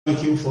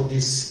Thank you for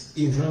this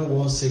evening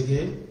once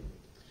again.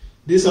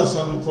 This is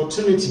an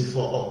opportunity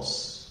for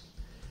us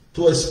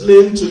to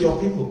explain to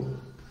your people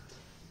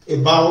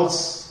about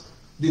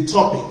the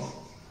topic,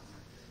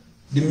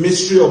 the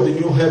mystery of the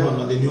new heaven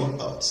and the new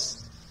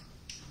earth.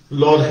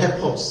 Lord,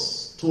 help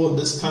us to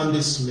understand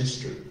this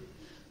mystery.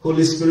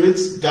 Holy Spirit,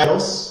 guide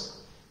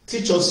us,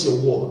 teach us your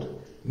word,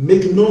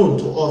 make known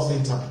to us the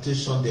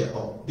interpretation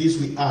thereof. This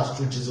we ask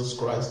through Jesus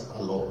Christ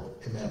our Lord.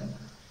 Amen.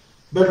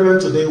 Brethren,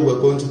 today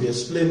we're going to be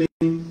explaining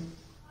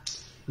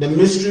the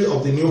mystery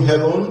of the new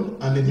heaven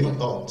and the new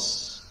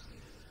earth.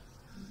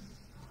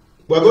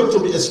 We're going to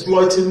be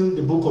exploiting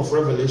the book of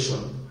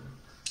Revelation,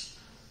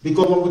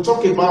 because when we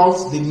talk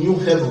about the new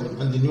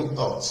heaven and the new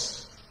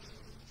earth,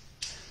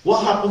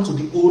 what happened to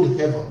the old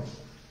heaven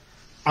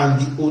and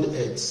the old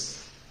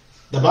earth?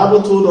 The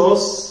Bible told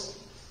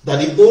us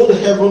that the old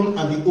heaven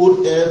and the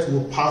old earth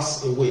will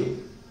pass away.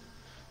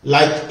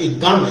 Like a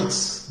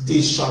garment,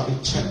 they shall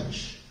be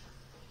changed.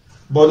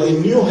 But a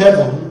new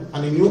heaven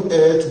and a new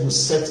earth will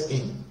set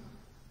in.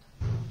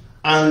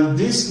 And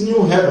this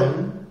new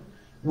heaven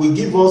will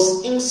give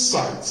us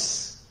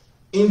insights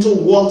into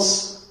what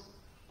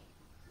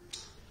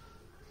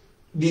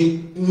the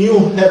new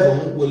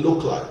heaven will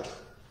look like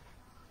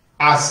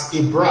as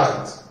a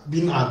bride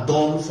being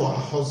adorned for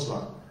her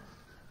husband.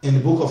 And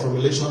the book of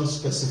Revelation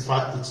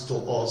specifies it to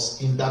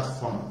us in that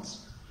format.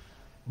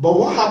 But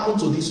what happened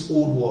to this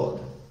old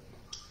world?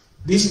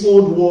 This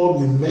old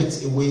world will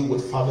melt away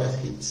with fervent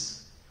heat.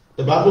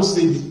 The Bible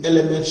says the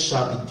elements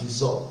shall be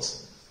dissolved.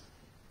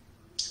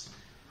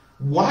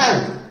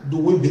 Why do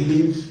we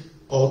believe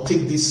or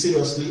take this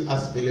seriously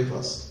as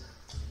believers?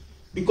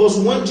 Because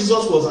when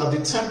Jesus was at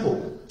the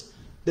temple,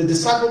 the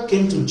disciple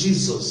came to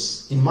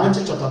Jesus in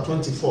Matthew chapter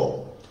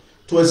 24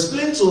 to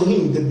explain to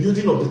him the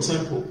building of the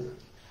temple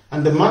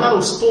and the manner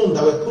of stone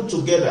that were put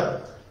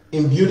together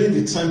in building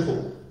the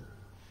temple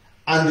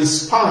and the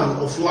span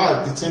of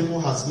life the temple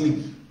has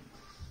lived.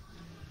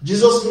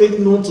 Jesus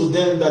made known to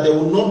them that there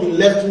will not be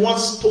left one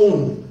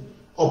stone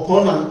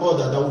upon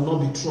another that will not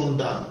be thrown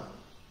down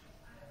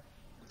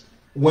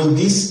when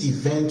this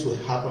event will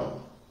happen.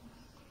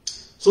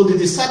 So the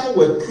disciples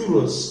were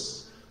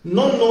curious,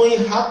 not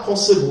knowing how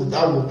possible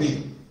that would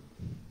be.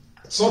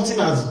 Something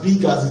as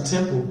big as the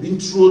temple being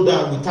thrown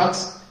down without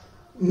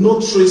no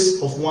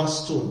trace of one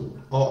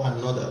stone or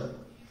another.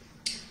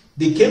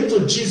 They came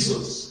to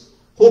Jesus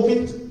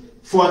hoping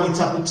for an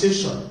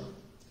interpretation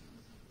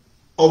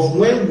of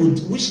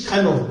which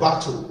kind of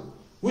battle,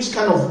 which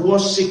kind of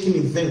world-shaking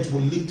event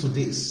will lead to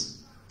this.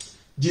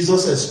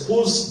 Jesus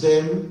exposed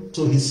them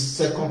to his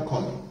second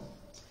coming,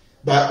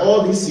 that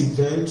all this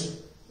event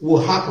will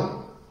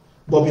happen.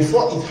 But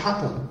before it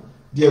happened,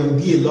 there will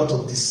be a lot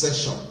of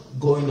deception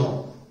going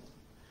on.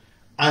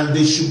 And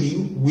they should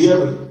be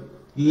wary,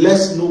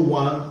 lest no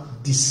one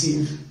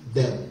deceive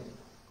them.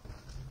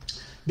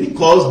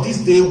 Because this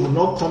day will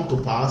not come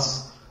to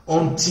pass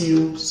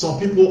until some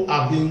people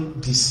are being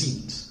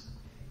deceived.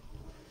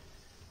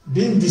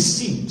 Being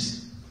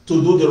deceived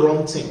to do the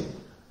wrong thing.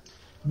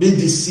 Being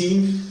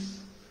deceived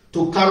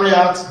to carry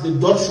out the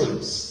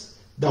doctrines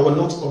that were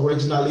not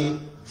originally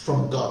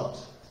from God.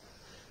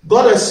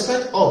 God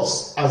expects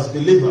us as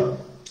believers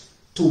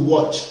to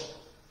watch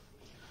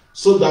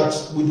so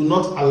that we do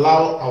not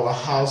allow our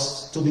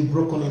house to be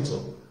broken into.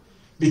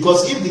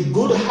 Because if the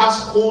good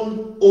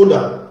household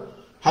owner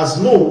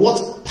has known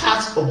what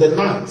part of the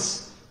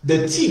night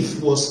the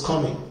thief was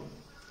coming,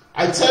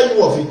 I tell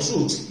you of the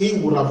truth, he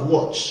would have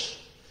watched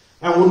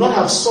and would not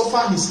have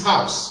suffered his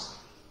house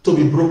to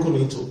be broken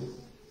into.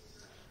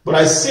 But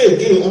I say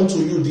again unto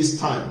you this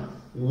time,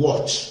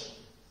 watch.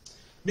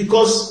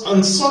 Because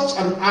on such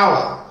an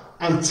hour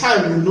and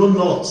time you know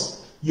not,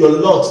 your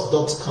lot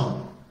doth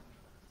come.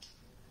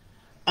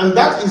 And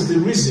that is the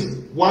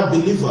reason why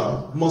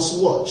believer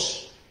must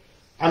watch.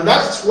 And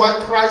that's why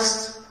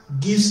Christ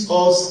gives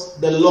us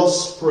the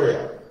Lord's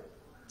Prayer.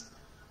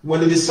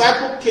 When the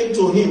disciple came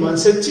to him and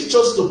said, teach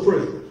us to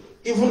pray,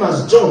 even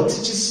as John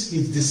teaches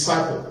his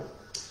disciple,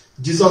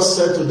 Jesus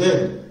said to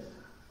them,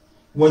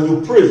 when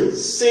you pray,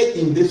 say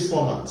in this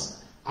format,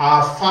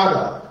 Our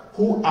Father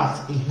who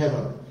art in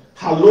heaven,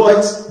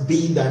 hallowed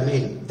be thy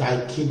name,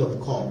 thy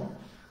kingdom come.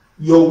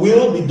 Your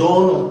will be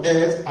done on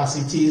earth as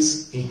it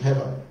is in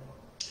heaven.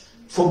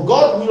 For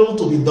God's will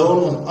to be done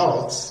on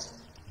earth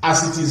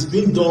as it is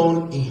being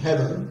done in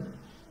heaven,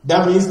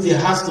 that means there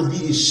has to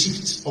be a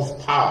shift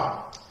of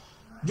power.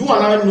 You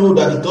and I know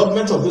that the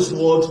government of this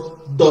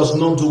world does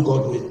not do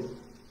God's will.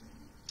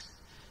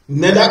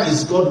 Neither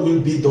is God's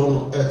will be done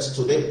on earth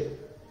today.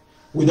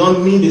 We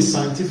don't need a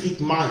scientific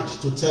mind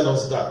to tell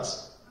us that.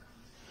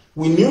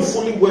 We knew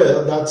fully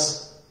well that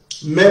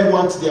men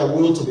want their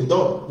will to be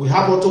done. We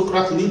have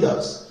autocrat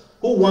leaders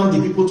who want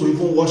the people to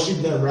even worship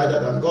them rather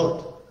than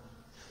God.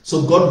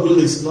 So God's will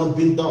is not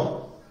being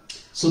done.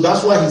 So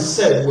that's why he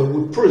said when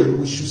we pray,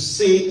 we should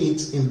say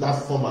it in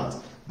that format,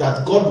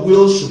 that God's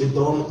will should be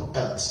done on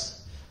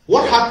earth.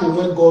 What happened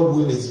when God's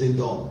will is being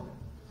done?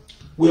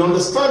 We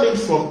understand it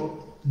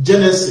from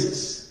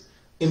Genesis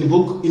in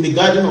the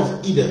Garden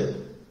of Eden.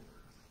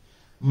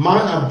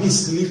 Man and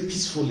beast live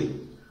peacefully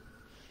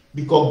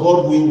because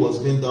God's will was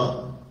being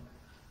done.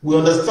 We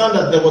understand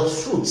that there were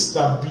fruits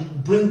that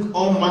bring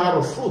all manner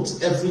of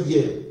fruits every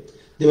year.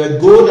 There were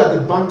gold at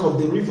the bank of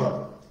the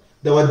river.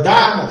 There were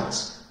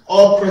diamonds,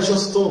 all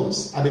precious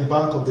stones at the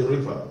bank of the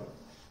river.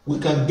 We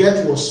can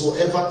get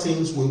whatsoever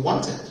things we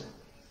wanted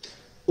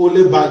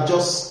only by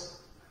just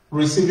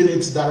receiving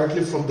it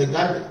directly from the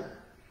garden.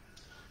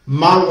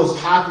 Man's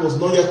heart was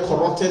not yet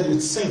corrupted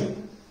with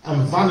sin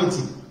and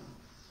vanity,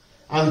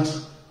 and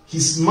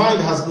his mind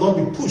has not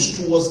been pushed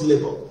towards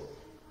labor.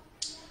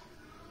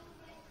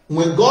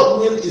 When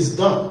God's will is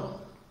done,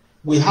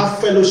 we have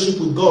fellowship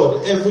with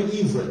God every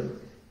evening,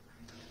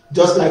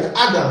 just like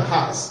Adam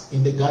has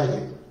in the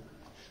garden.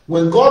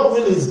 When God's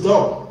will is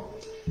done,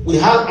 we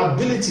have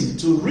ability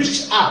to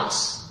reach out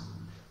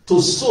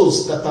to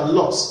souls that are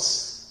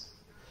lost,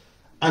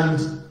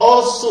 and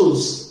all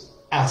souls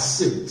are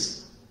saved,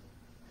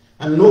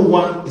 and no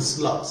one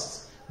is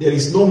lost. There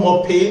is no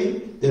more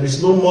pain, there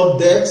is no more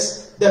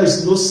death, there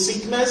is no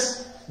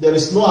sickness, there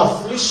is no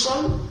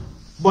affliction,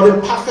 but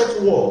a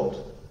perfect world.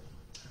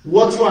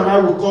 What you and I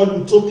will call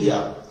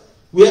utopia,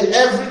 where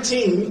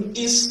everything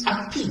is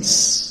at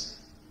peace.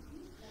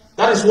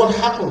 That is what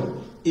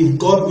happened if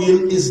God's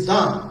will is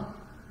done.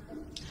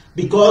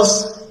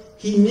 Because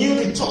he knew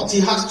the thought he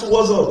has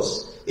towards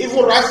us.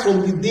 Even right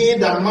from the day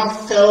that man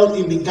fell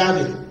in the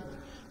garden,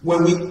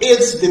 when we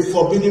ate the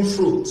forbidden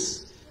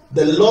fruits,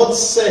 the Lord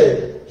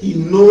said he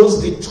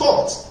knows the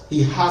thought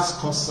he has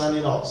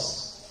concerning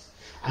us.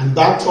 And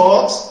that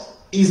thought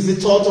is the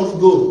thought of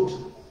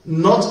good,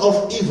 not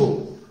of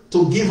evil,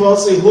 to give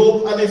us a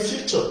hope and a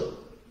future.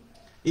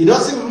 It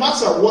doesn't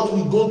matter what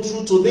we go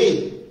through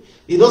today.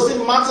 It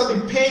doesn't matter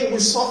the pain we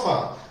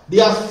suffer, the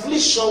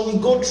affliction we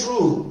go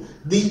through,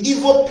 the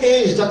evil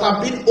pains that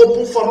are being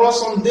opened for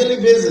us on a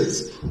daily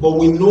basis. But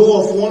we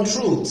know of one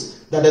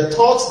truth, that the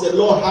thoughts the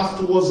Lord has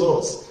towards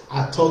us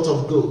are thoughts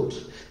of good.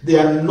 They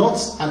are not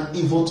an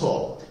evil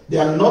thought. They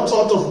are not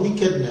thought of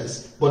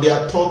wickedness, but they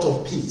are thought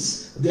of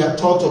peace. They are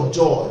thought of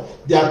joy.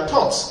 They are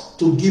thoughts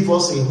to give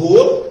us a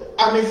hope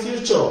and a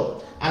future.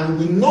 And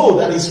we know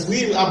that his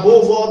will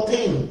above all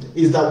things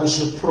is that we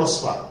should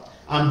prosper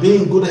and be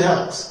in good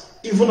health,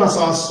 even as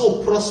our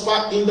soul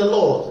prosper in the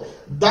Lord.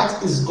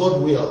 That is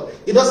God's will.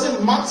 It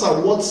doesn't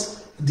matter what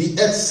the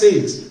earth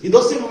says. It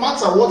doesn't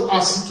matter what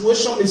our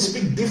situation may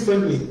speak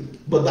differently.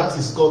 But that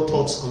is God's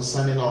thoughts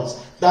concerning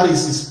us. That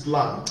is his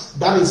plan.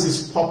 That is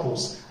his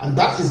purpose. And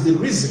that is the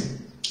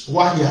reason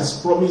why he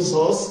has promised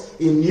us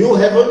a new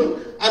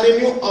heaven and a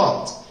new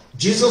earth.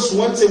 Jesus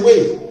went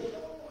away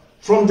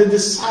from the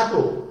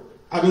disciple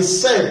and he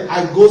said,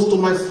 I go to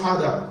my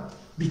Father,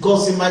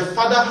 because in my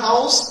Father's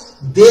house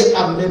there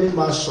are many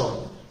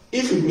mansions.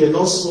 If it were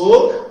not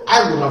so,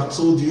 I would have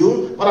told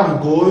you, but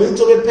I'm going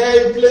to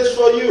prepare a place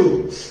for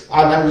you.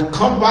 And I will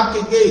come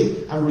back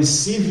again and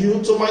receive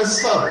you to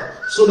myself,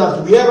 so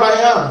that where I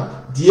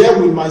am, there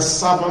will my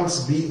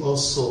servants be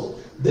also.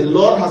 The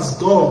Lord has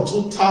gone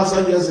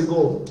 2,000 years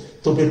ago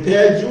to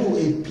prepare you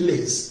a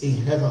place in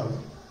heaven,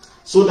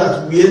 so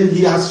that when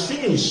he has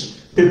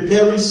finished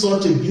preparing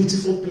such a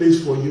beautiful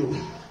place for you,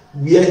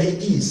 where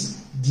he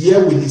is,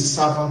 there will his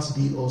servants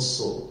be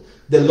also.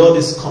 The Lord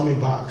is coming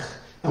back,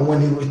 and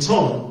when he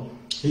returns,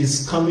 he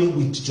is coming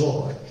with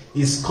joy,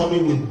 he is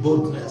coming with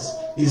boldness,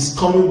 he is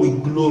coming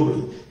with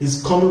glory, he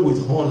is coming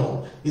with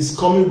honor, he is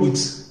coming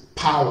with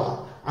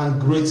power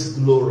and great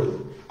glory.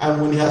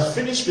 And when he has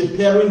finished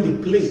preparing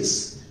the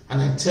place,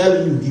 and I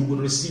tell you, he will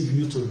receive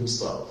you to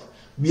himself.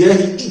 Where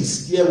he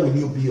is, there will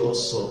you be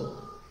also.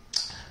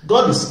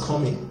 God is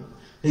coming.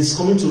 He's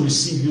coming to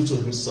receive you to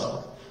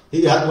himself.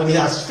 When he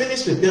has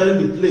finished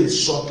preparing the place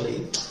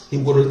shortly, he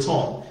will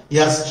return. He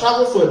has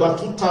traveled for about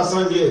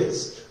 2,000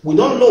 years. We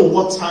don't know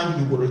what time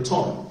he will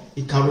return.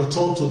 He can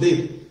return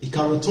today. He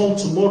can return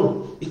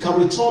tomorrow. He can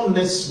return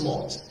next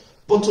month.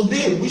 But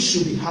today we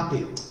should be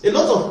happy. A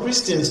lot of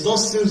Christians don't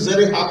seem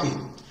very happy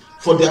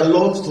for their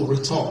Lord to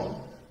return.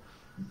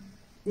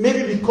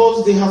 Maybe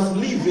because they have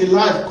lived a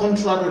life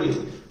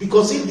contrarily.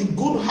 Because if the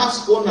good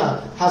house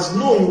owner has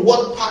known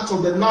what part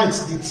of the night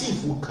the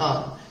thief will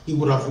come, he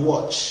would have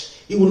watched.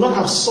 He would not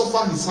have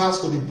suffered his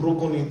house to be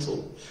broken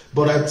into.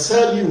 But I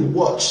tell you,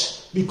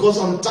 watch. Because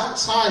on that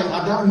time,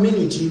 at that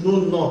minute, you know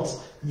not,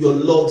 your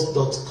Lord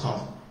doth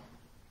come.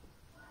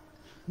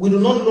 We do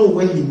not know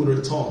when he will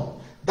return.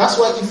 That's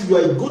why if you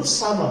are a good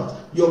servant,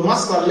 your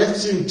master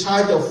left you in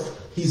charge of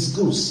his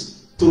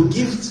goods to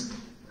give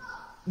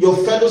your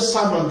fellow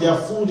servant their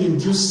food in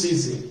due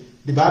season.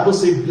 The Bible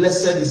says,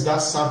 blessed is that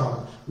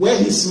servant.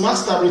 When his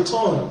master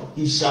return,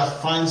 he shall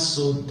find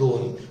so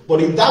doing.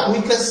 But if that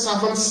wicked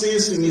servant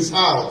says in his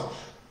house,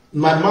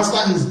 my master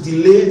has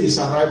delayed his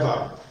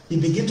arrival, he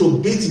begin to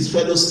beat his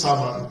fellow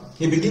servant.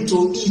 He begin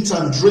to eat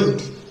and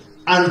drink.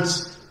 And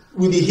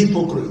with the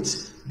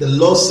hypocrite, the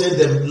Lord said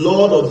the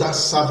Lord of that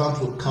servant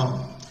will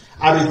come.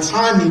 At a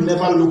time he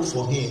never looked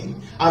for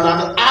him. And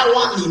an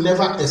hour he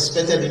never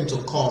expected him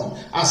to come.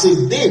 As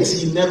a date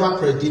he never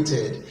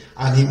predicted.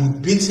 And he will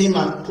beat him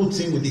and put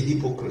him with the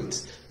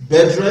hypocrite.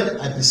 Brethren,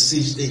 I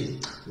beseech thee,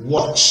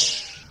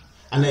 watch.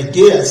 And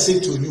again I say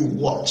to you,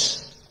 watch.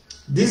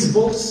 These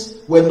books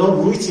were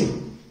not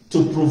written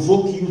to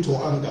provoke you to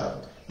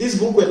anger. These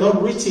books were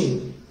not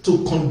written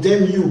to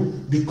condemn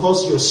you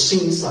because your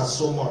sins are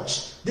so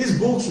much. These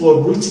books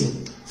were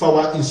written for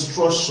our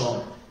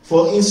instruction,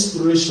 for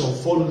inspiration,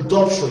 for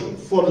doctrine,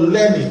 for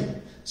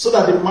learning, so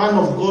that the man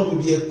of God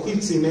will be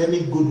equipped in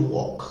any good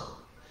work.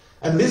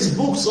 And these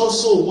books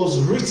also was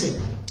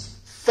written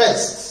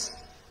first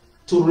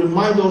to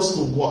remind us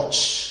to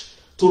watch,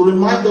 to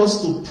remind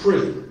us to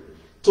pray,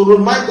 to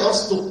remind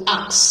us to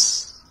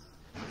ask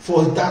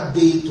for that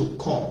day to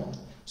come,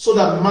 so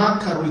that man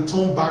can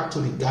return back to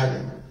the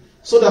garden,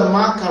 so that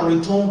man can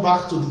return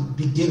back to the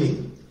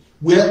beginning,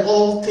 where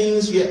all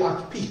things were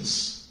at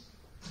peace.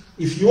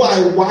 If you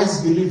are a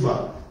wise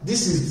believer,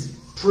 this is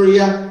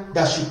prayer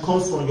that should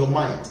come from your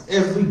mind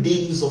every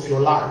days of your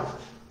life.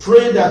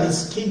 Pray that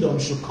his kingdom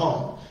should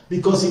come,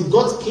 because if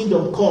God's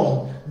kingdom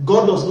come,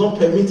 God does not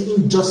permit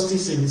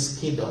injustice in his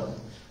kingdom.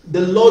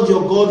 The Lord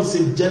your God is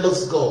a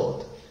jealous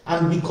God,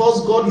 and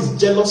because God is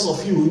jealous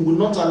of you, he will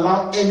not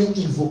allow any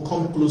evil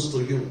come close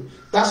to you.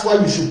 That's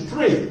why you should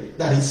pray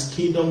that his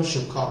kingdom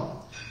should come.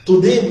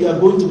 Today we are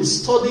going to be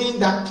studying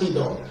that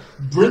kingdom,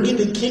 bringing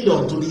the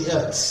kingdom to the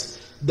earth.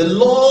 The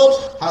Lord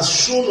has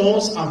shown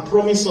us and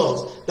promised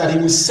us that he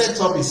will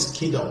set up his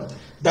kingdom,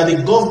 that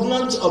the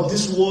government of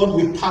this world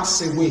will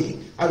pass away,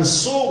 and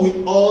so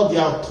will all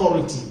their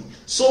authority,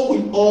 so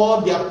will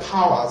all their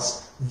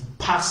powers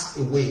pass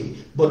away.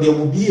 But there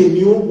will be a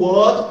new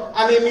world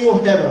and a new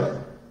heaven.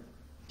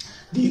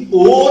 The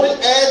old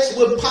earth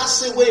will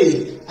pass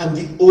away, and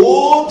the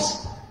old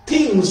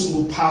things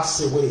will pass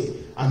away.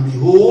 And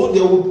behold,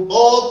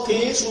 all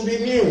things will be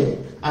new.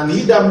 And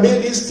he that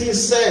made these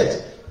things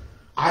said,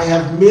 I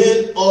have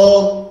made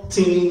all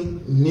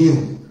things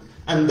new.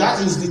 And that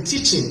is the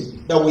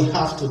teaching that we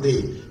have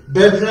today.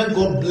 Brethren,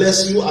 God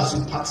bless you as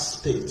you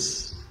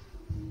participate.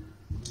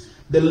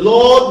 The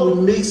Lord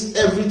will make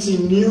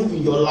everything new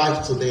in your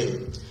life today.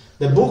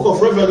 The book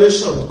of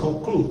Revelation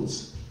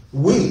concludes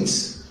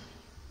with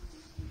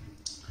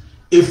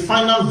a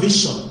final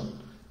vision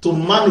to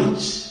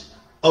manage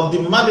of the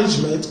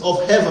management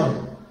of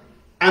heaven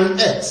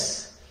and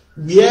earth,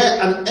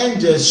 where an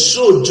angel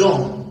showed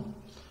John,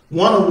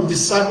 one of the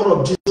disciples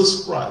of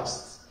Jesus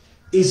Christ,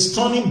 a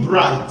stunning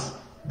bride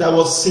that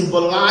was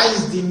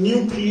symbolized the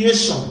new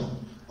creation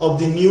of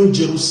the new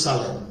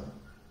Jerusalem,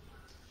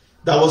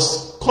 that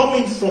was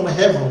coming from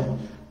heaven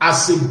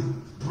as a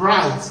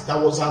bride that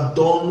was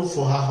adorned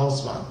for her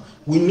husband.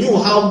 We knew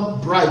how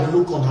bride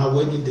looked on her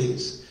wedding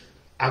days,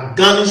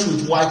 garnished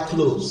with white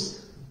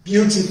clothes,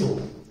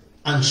 beautiful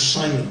and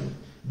shining.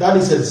 That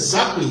is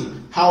exactly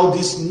how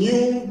this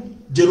new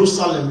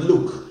Jerusalem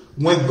look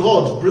when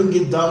God bring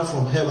it down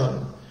from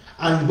heaven.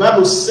 And the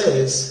Bible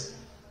says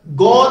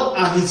God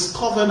and his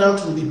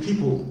covenant with the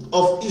people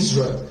of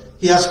Israel,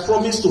 he has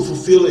promised to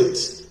fulfill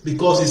it,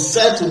 because he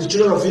said to the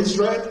children of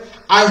Israel,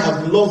 I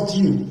have loved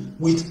you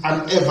with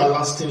an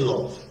everlasting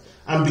love.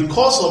 And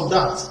because of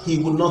that, he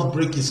will not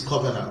break his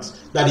covenant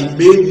that he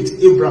made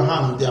with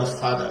Abraham, their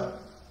father.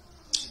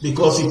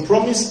 Because he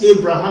promised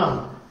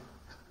Abraham,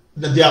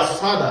 their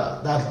father,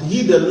 that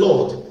he, the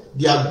Lord,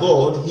 their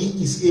God,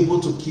 he is able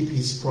to keep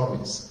his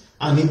promise.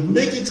 And he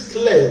made it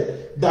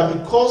clear that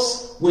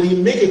because when he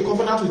made a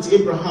covenant with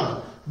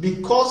Abraham,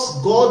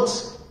 because God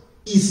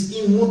is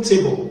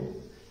immutable,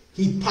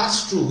 he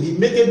passed through. He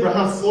made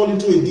Abraham fall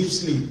into a deep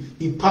sleep.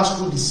 He passed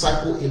through the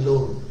cycle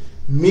alone.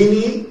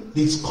 Meaning,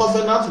 this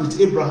covenant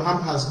with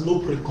Abraham has no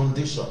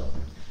precondition.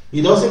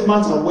 It doesn't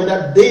matter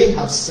whether they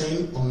have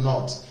sinned or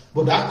not,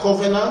 but that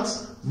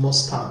covenant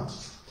must stand.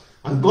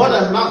 And God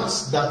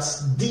announced that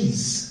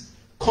this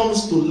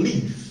comes to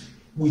live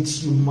with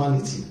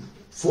humanity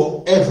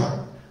forever.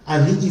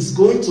 And he is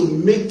going to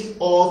make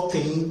all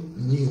things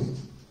new.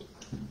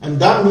 And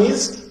that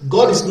means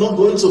God is not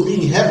going to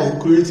be in heaven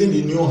creating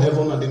the new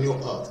heaven and the new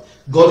earth.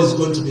 God is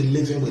going to be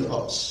living with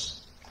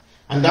us.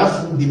 And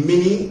that's the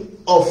meaning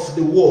of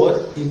the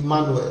word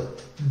Emmanuel.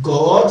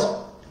 God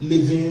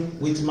living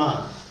with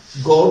man.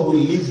 God will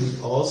live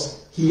with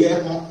us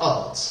here on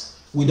earth.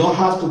 We don't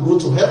have to go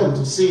to heaven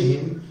to see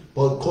him,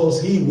 but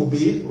because he will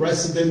be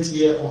resident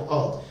here on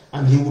earth,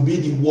 and he will be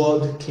the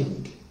world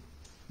king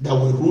that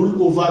will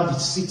rule over the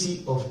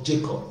city of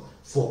Jacob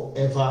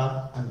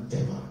forever and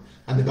ever.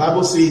 And the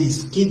Bible says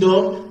his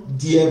kingdom,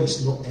 there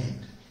is no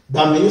end.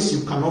 That means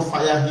you cannot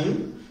fire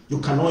him, you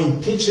cannot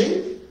impeach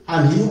him,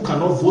 and you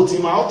cannot vote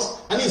him out,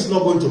 and he's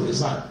not going to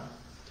resign.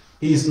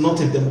 He is not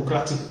a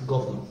democratic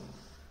governor.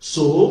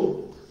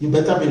 So you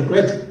better be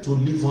ready to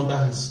live under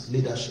his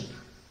leadership.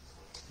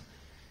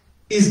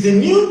 Is the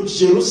new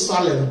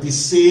Jerusalem the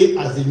same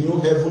as the new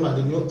heaven and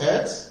the new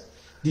earth?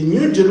 The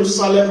new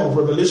Jerusalem of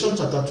Revelation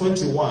chapter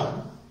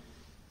 21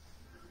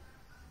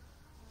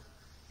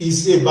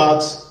 is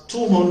about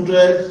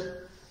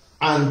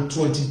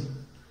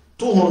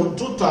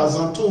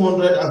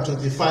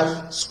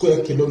 2,225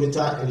 square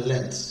kilometers in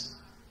length,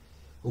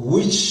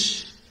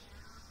 which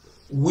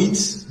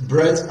width,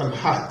 breadth, and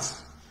height,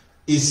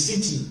 a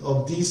city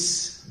of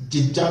this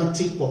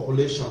gigantic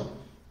population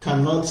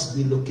cannot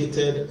be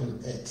located on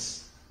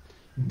earth.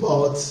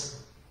 But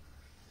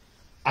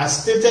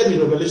as stated in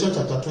Revelation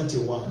chapter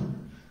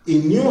 21, a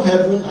new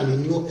heaven and a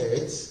new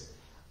earth,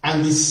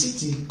 and the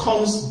city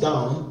comes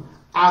down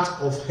out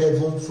of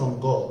heaven from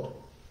God,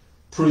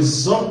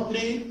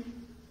 presumably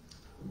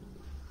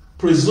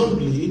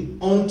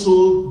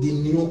unto the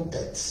new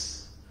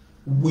earth,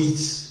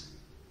 which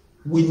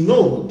we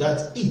know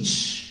that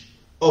each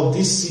of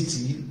this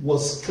city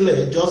was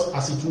clear just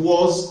as it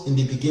was in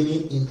the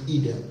beginning in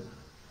Eden.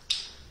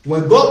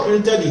 When God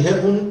created the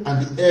heaven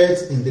and the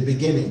earth in the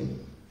beginning,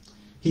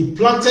 he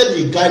planted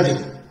a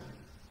garden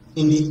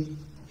in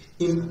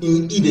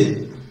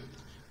Eden,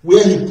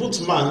 where he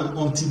put man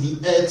until the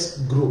earth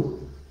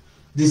grew.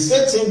 The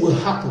same thing will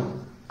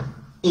happen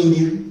in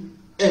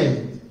the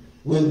end.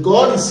 When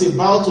God is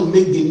about to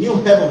make the new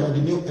heaven and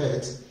the new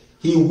earth,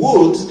 he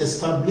would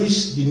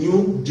establish the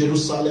new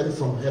Jerusalem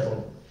from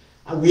heaven,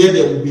 and where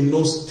there will be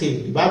no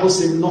stain. The Bible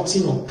says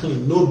nothing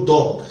unclean, no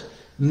dog,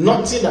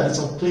 nothing that is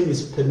unclean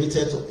is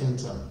permitted to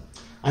enter.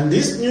 And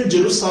this new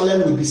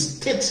Jerusalem will be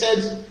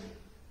stated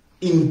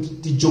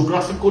in the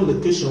geographical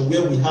location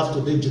where we have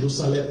today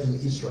Jerusalem in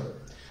Israel.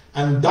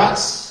 And that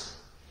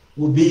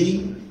will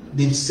be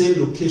the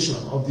same location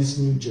of this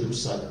new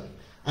Jerusalem.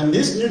 And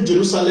this new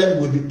Jerusalem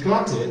will be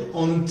planted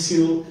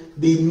until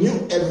the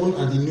new heaven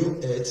and the new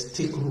earth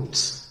take root.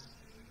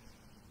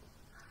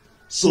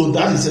 So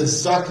that is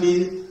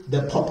exactly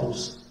the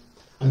purpose.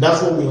 And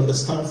that's what we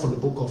understand from the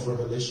book of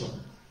Revelation.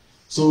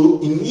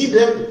 So in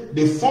Eden,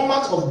 the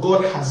format of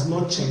God has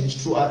not changed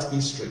throughout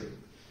history.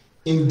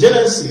 In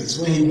Genesis,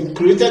 when he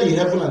created the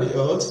heaven and the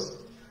earth,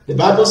 the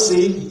Bible says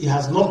he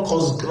has not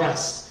caused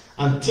grass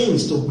and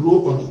things to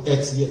grow on the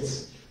earth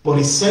yet, but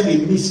he sent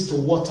a mist to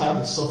water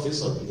the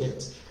surface of the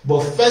earth.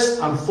 But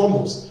first and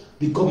foremost,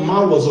 because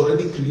man was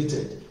already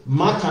created,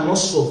 man cannot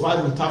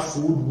survive without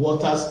food,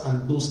 waters,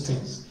 and those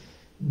things.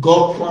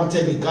 God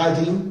planted a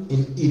garden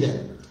in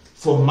Eden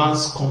for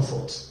man's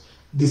comfort.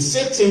 The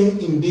same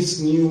thing in this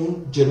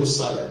new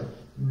Jerusalem.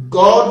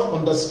 God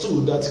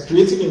understood that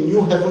creating a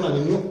new heaven and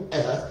a new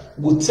earth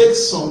would take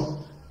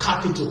some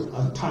capital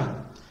and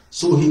time.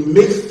 So he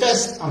made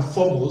first and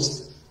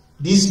foremost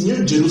this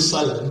new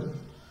Jerusalem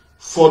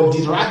for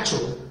the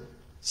righteous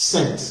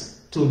sent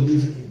to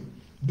live in,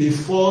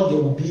 before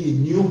there will be a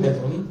new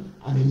heaven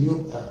and a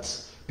new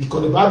earth.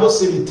 Because the Bible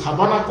says the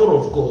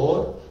tabernacle of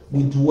God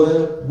will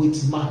dwell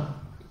with man.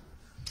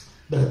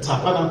 The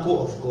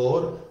tabernacle of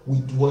God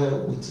will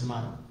dwell with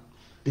man,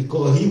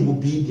 because he will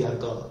be their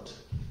God.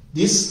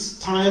 This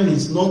time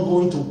he's not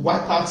going to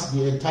wipe out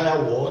the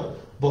entire world,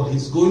 but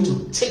he's going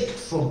to take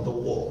from the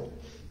world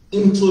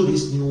into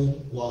this new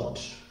world.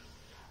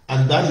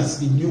 And that is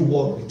the new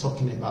world we're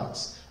talking about.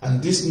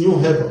 And this new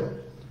heaven,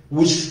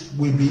 which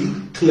will be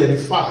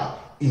clarified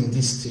in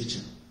this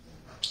teaching.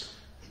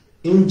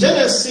 In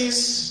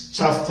Genesis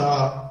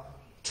chapter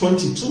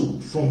 22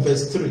 from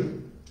verse 3,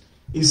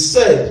 it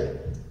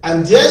said,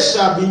 "And there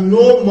shall be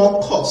no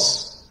more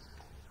curse."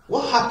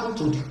 What happened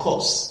to the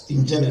curse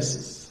in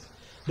Genesis?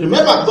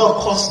 Remember,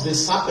 God caused the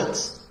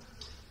serpent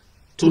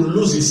to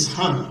lose his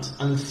hand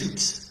and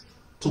feet,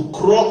 to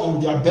crawl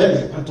on their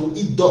belly and to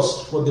eat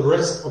dust for the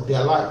rest of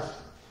their life.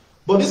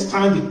 But this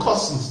time the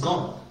curse is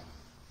gone.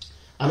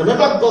 And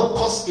remember, God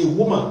caused a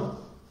woman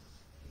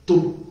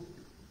to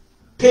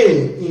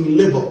pain in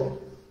labor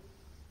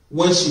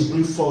when she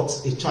brings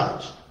forth a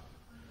child.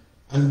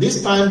 And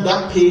this time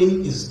that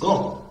pain is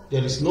gone.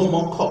 There is no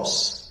more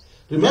curse.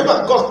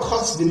 Remember, God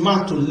caused the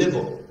man to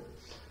labor.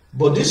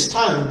 But this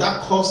time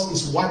that curse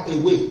is wiped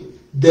away.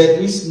 There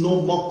is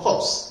no more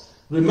curse.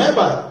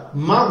 Remember,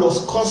 man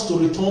was caused to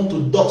return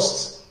to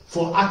dust,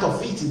 for out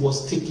of it he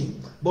was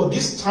taken. But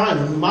this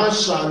time man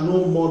shall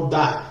no more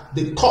die.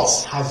 The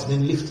curse has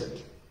been lifted.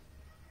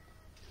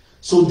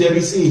 So there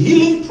is a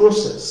healing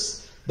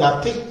process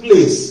that takes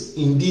place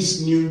in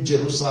this new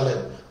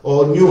Jerusalem,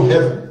 or new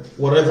heaven,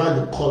 whatever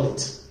you call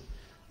it.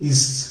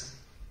 This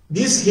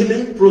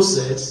healing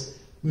process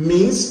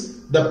means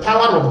the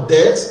power of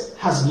death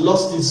has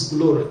lost its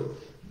glory.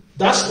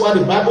 That's why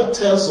the Bible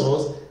tells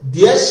us,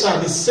 "There shall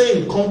the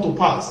saying come to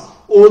pass,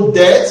 O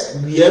death,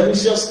 where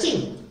is your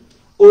sting?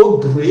 O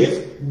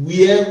grave,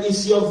 where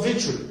is your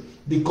victory?"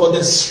 Because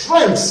the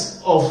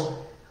strength of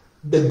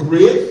the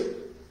grave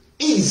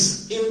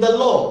is in the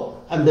law,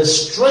 and the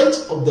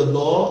strength of the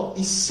law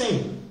is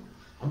sin.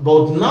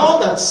 But now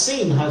that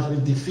sin has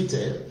been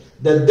defeated,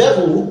 the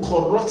devil who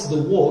corrupts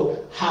the world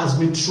has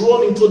been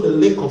thrown into the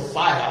lake of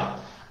fire,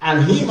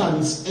 and him and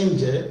his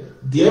angel,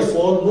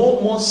 therefore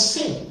no more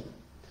sin.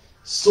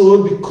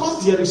 So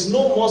because there is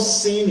no more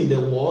sin in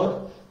the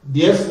world,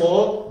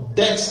 therefore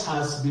death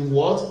has been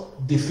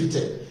what?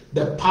 Defeated.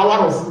 The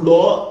power of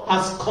law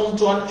has come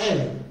to an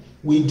end.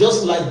 We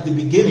just like the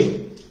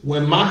beginning,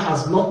 when man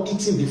has not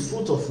eaten the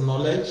fruit of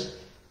knowledge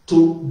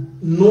to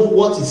know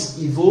what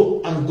is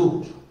evil and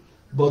good.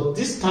 But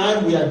this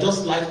time we are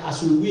just like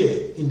as we were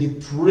in the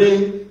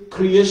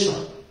pre-creation,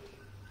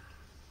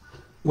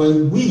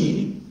 when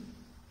we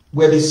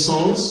were the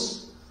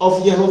sons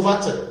of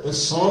Jehovah, the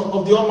Son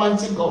of the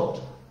Almighty God.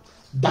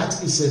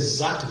 That is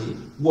exactly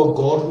what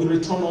God will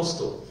return us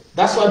to.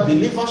 That's why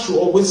believers should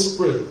always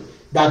pray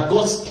that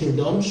God's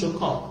kingdom should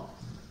come.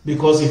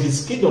 Because if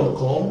his kingdom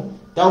come,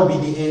 that will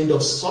be the end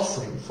of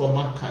suffering for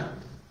mankind.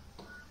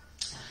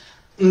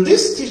 And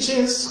these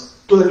teachings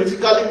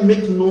clarifically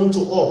make known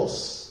to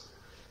us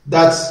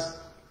that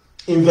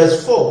in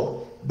verse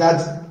 4,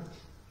 that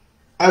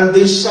and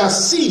they shall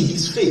see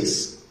his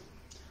face,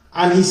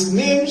 and his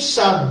name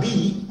shall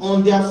be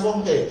on their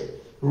forehead.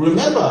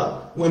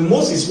 Remember, when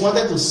Moses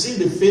wanted to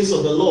see the face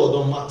of the Lord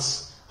on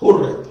Mount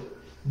Horeb,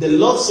 the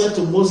Lord said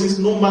to Moses,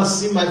 "No man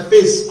see my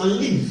face and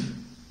live.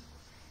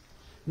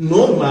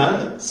 No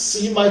man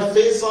see my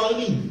face and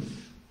live.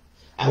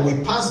 I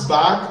will pass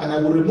back and I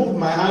will remove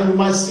my hand, you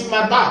might see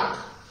my back.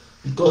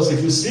 Because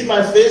if you see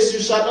my face, you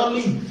shall not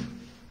live."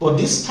 But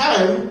this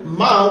time,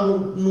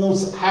 man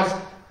must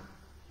have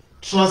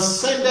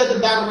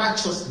transcended that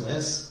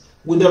righteousness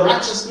with the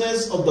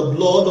righteousness of the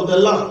blood of the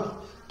Lamb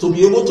to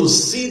be able to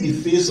see the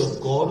face of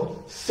God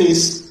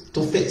face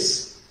to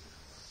face.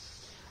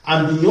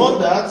 And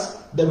beyond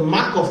that, the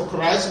mark of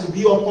Christ will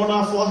be upon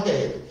our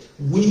forehead.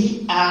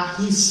 We are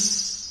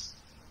his.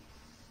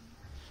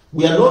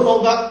 We are no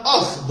longer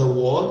of the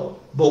world,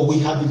 but we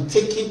have been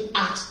taken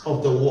out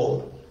of the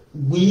world.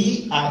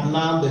 We are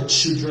now the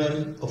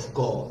children of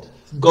God.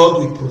 God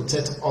will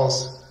protect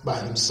us by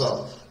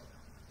himself.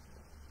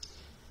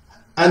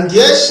 And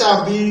there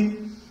shall be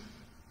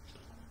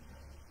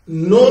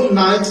no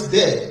night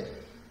there,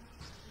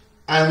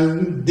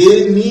 and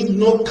they need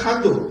no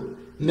candle,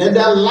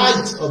 neither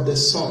light of the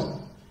sun.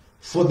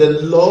 For the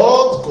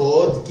Lord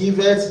God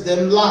giveth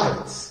them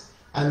light,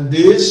 and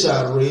they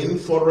shall reign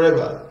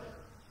forever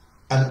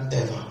and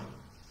ever.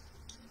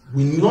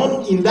 We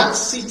know in that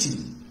city,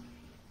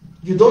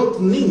 you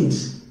don't need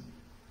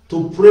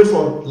to pray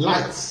for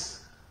lights,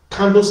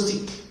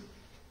 candlestick,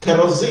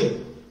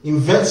 kerosene,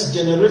 invert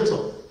generator,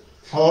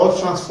 or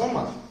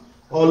transformer,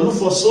 or look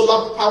for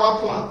solar power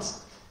plant,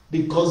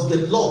 because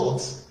the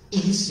Lord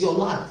is your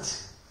light.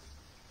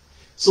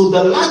 So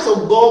the light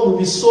of God will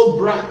be so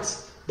bright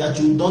that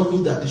you don't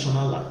need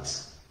additional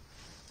light.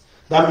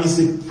 That means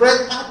the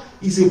prayer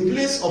is a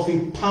place of a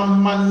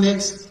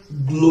permanent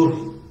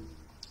glory,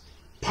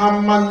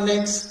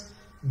 permanent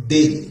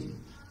day,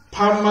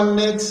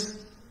 permanent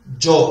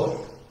joy,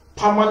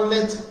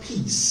 permanent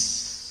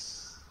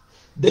peace.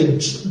 The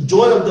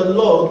joy of the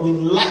Lord will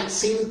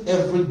lighten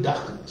every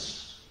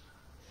darkness.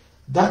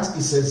 That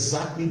is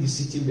exactly the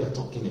city we are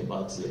talking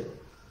about here.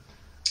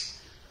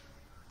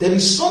 There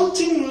is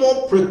something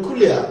more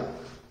peculiar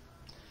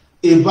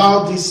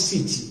about this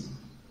city.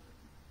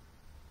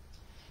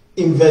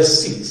 In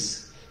verse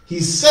 6, he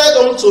said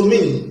unto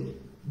me,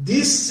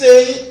 "These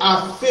saying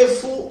are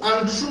faithful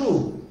and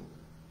true.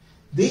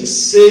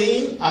 These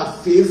saying are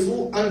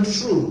faithful and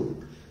true.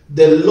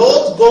 The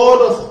Lord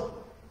God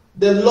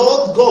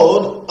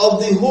of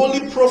the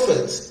holy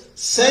prophets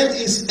sent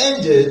his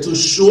angel to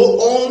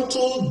show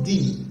unto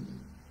thee,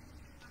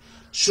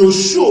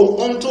 show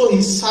unto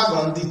his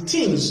servant the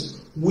things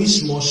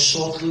which must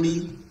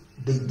shortly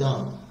be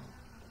done."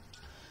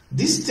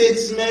 This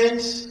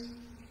statement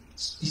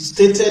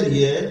stated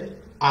here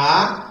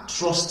are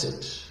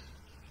trusted.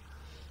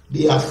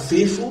 They are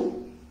faithful.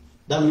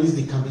 That means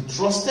they can be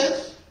trusted,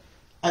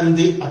 and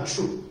they are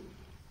true.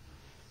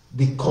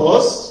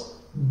 Because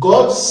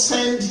God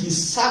sent his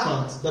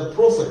servant, the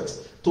prophet,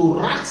 to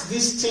write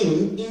this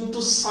thing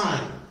into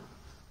sign.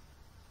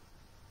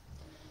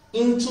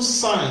 Into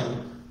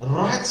sign.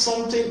 Write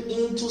something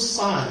into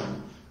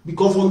sign.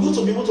 Because for you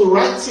to be able to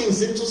write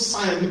things into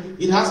sign,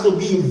 it has to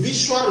be in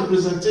visual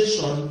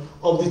representation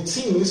of the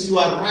things you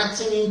are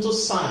writing into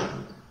sign.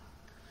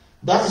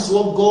 That is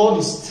what God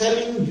is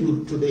telling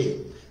you today.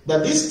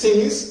 That these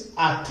things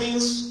are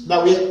things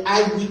that were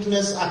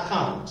eyewitness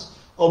accounts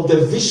of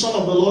the vision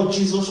of the Lord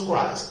Jesus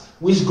Christ,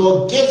 which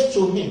God gave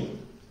to him.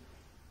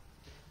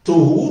 To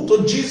who?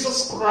 To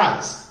Jesus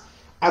Christ.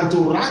 And to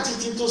write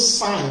it into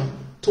sign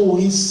to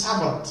his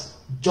servant,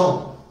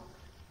 John.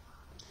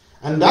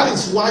 And that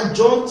is why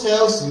John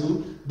tells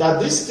you that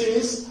these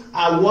things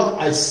are what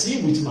I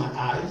see with my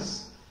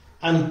eyes,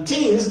 and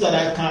things that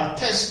I can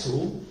attest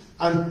to,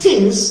 and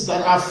things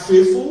that are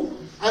faithful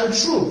and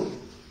true.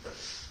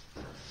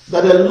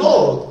 That the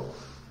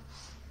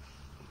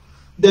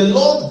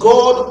Lord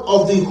God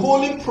of the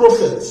holy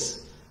prophets,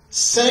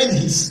 sent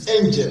his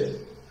angel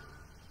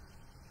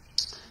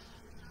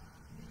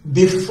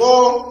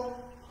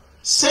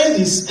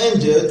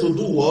to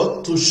do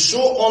what? To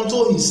show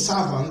unto his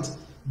servant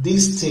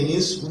these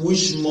things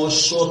which must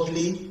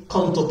shortly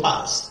come to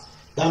pass.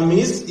 That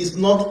means it's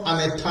not an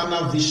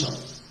eternal vision.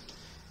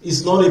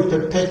 It's not a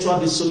perpetual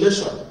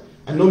desolation.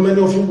 I know many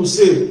of you will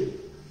say,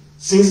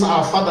 since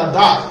our father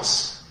died,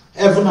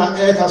 heaven and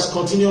earth has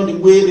continued the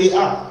way they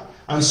are,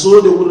 and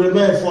so they will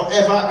remain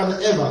forever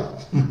and ever.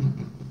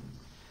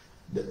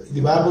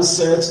 The Bible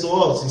says to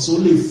us, it's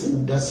only a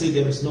fool that says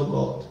there is no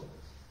God.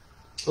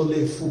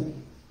 Only a fool.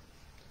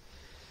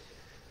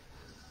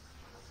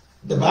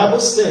 The Bible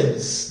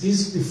says,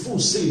 the fool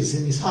says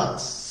in his heart,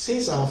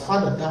 since our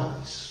father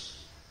died,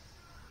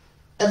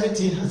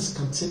 everything has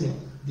continued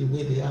the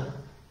way they are.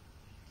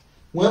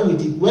 When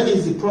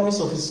is the promise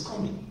of his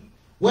coming?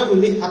 When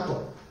will it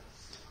happen?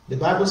 The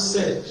Bible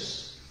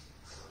says,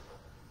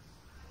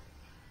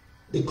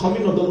 the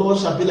coming of the Lord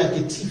shall be like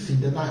a thief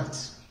in the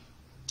night.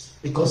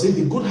 Because if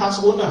the good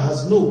house owner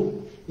has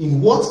known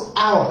in what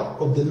hour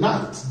of the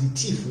night the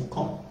thief will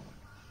come,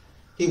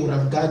 he would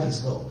have guarded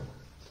his door.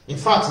 In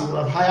fact, he would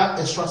have hired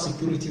extra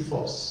security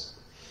force.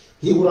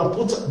 He would have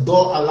put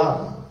door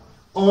alarm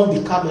on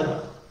the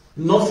camera.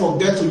 Not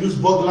forget to use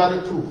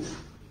burglary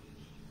proof,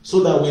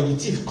 so that when the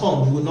thief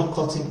comes, he will not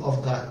cut him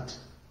off guard.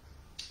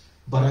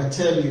 But I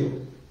tell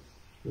you,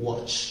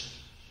 watch.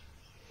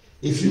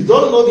 If you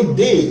don't know the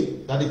day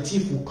that the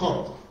thief will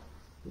come,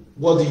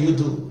 what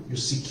do? You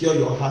secure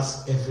your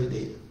house every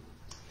day.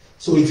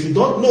 So if you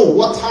don't know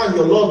what time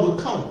your Lord will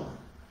come,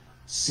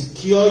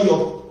 secure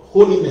your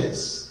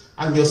holiness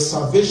and your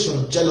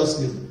salvation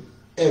jealously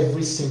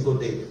every single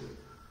day.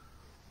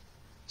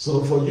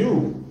 So for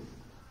you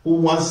who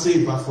once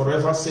saved but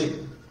forever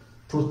saved,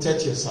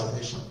 protect your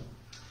salvation.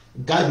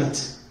 Guard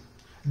it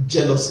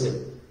jealously.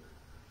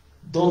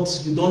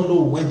 You don't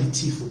know when the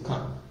thief will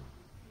come.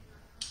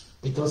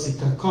 Because it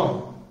can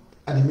come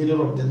at the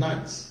middle of the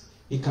night.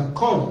 It can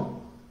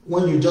come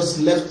when you just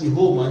left the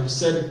home and you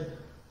said,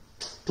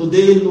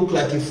 today look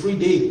like a free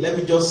day. Let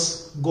me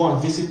just go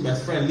and visit my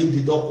friend, leave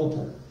the door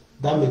open.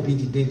 That may be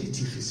the day the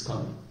thief is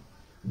coming.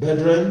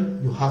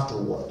 Brethren, you have to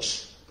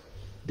watch.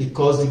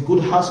 Because the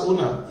good house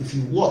owner, if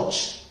you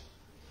watch,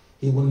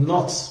 he will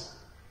not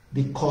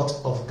be caught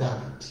off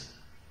guard.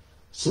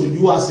 So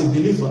you as a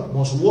believer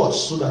must watch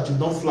so that you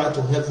don't fly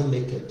to heaven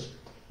naked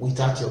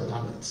without your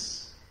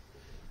garments.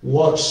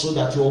 Watch so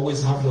that you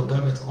always have your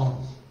garment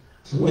on.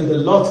 When the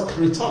Lord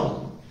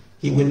returns,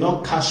 he will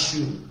not catch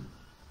you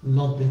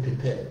not being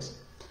prepared.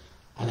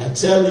 And I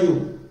tell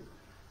you,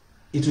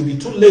 it will be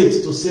too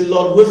late to say,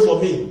 Lord, wait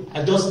for me.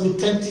 I just need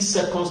 20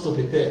 seconds to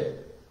prepare.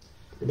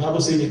 The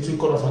Bible says in the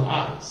twinkle of an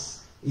eye,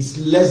 it's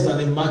less than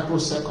a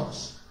microsecond.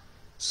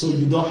 So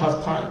you don't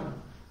have time.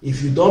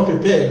 If you don't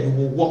prepare, you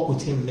will walk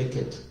with him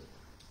naked.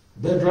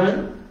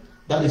 Brethren,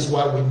 that is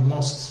why we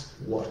must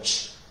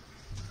watch.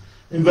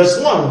 In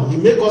verse 1, he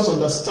makes us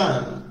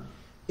understand,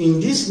 in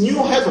this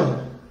new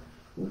heaven,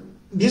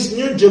 this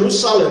new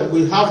Jerusalem,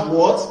 we have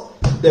what?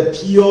 The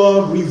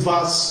pure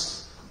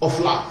rivers of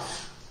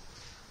life,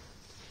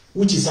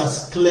 which is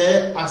as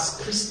clear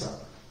as crystal,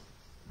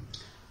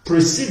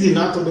 proceeding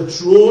out of the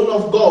throne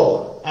of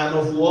God and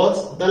of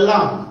what? The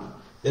Lamb.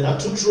 There are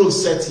two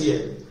thrones set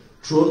here.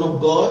 Throne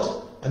of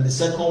God, and the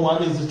second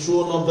one is the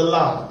throne of the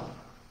Lamb.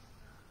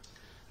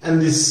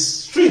 And the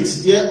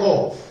streets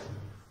thereof,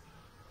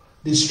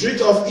 the street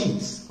of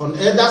it, on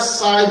either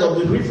side of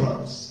the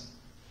rivers,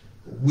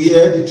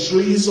 were the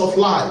trees of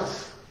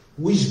life,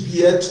 which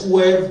bear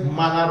 12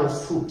 manner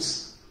of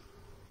fruits,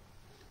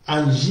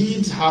 and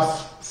yield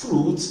have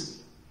fruit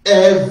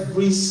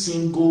every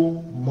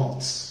single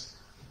month.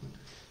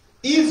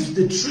 If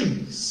the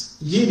trees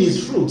yield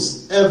its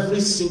fruits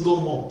every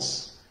single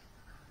month,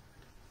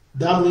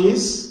 that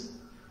means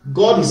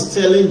God is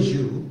telling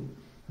you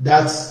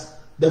that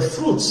the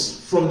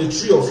fruits from the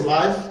tree of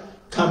life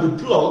can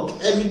be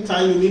plucked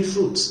anytime you need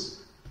fruit.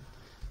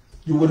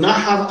 You will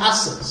not have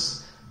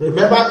access.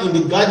 Remember in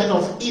the Garden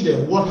of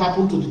Eden, what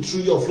happened to the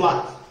tree of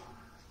life?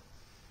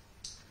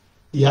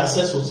 The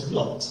access was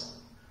blocked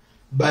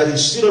by the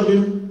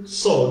cherubim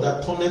sword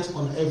that turned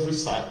on every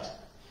side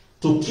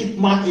to keep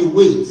man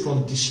away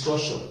from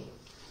destruction,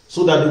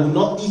 so that they will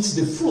not eat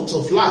the fruit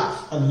of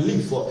life and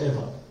live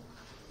forever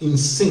in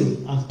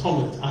sin and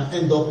torment and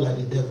end up like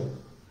the devil.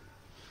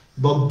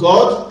 But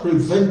God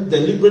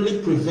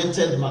deliberately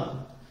prevented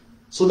man,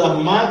 so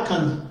that man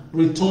can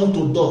return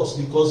to dust,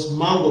 because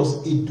man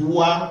was a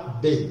dual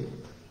being.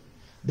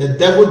 The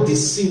devil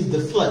deceived the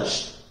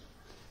flesh,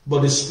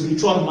 but the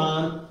spiritual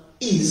man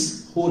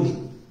is holy.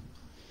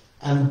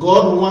 And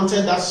God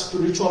wanted that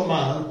spiritual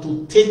man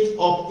to take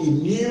up a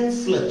new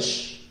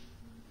flesh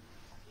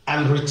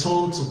and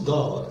return to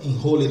God in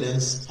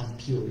holiness and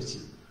purity.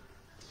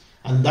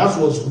 And that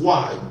was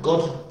why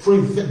God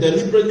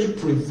deliberately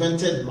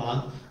prevented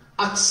man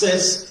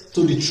access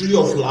to the tree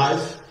of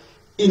life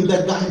in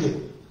the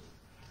garden,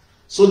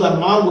 so that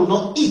man will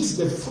not eat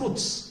the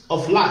fruits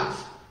of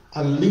life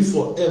and live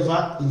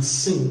forever in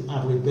sin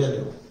and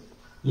rebellion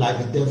like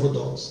the devil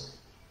does.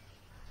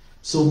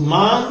 So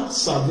man's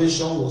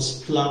salvation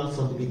was planned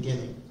from the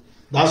beginning.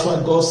 That's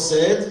why God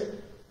said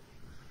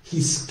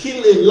He's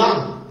killed a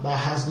lamb that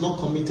has not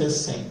committed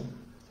sin.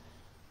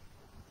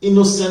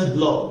 Innocent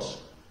blood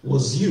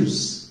was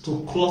used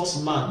to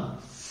clothe man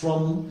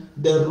from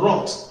the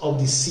rot of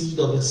the seed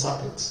of the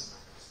serpent.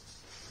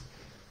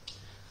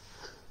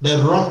 The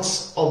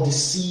rot of the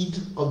seed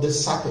of the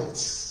serpent.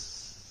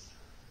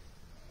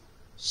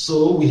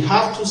 So we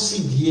have to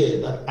see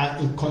here that are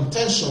in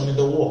contention in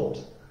the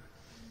world.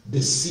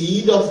 The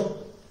seed of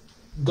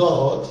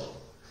God, or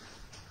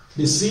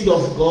the seed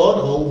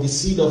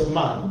of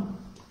man,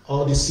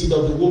 or the seed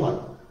of the woman,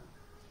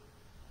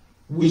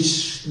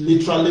 which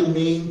literally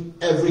means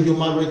every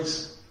human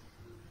race.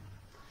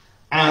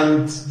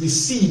 and the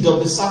seed of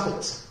the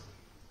serpent,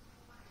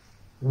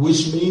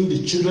 which means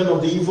the children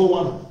of the evil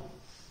one.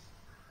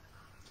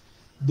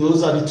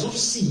 Those are the two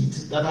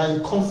seeds that are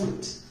in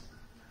conflict.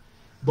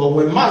 But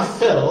when man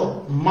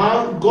fell,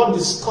 God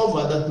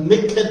discovered that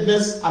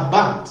nakedness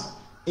abounded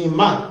in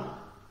man,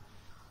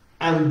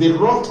 and the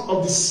rot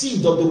of the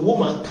seed of the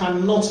woman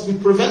cannot be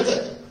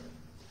prevented,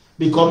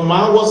 because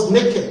man was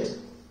naked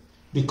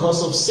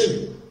because of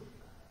sin.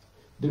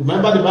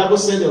 Remember, the Bible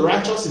said the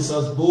righteous is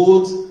as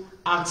bold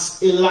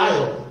as a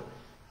lion,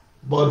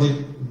 but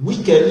the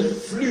wicked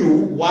flew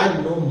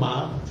while no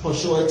man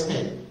pursued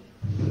him.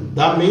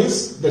 That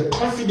means the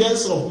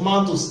confidence of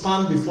man to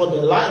stand before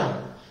the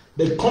lion,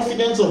 the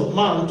confidence of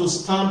man to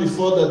stand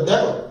before the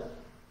devil,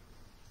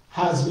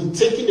 has been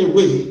taken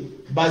away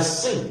by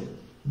sin,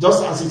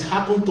 just as it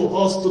happened to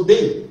us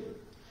today.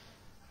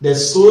 The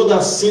soul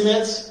that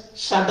sinneth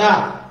shall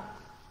die.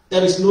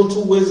 There is no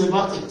two ways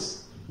about it.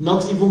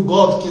 Not even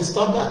God can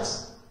stop that.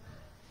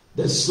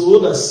 The soul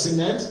that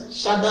sinneth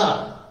shall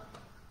die.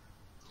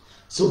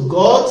 So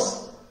God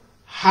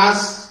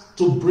has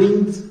to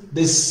bring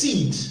the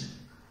seed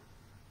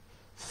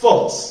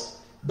forth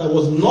that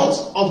was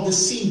not of the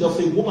seed of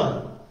a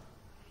woman,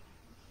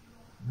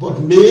 but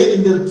made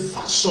in the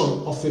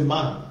fashion of a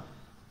man,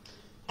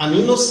 an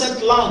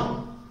innocent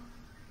lamb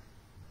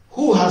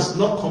who has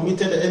not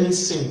committed any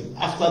sin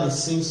after the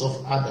sins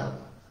of Adam,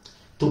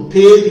 to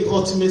pay the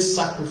ultimate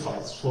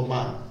sacrifice for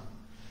man.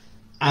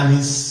 And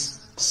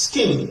his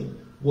skin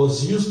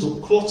was used to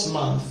clothe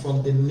man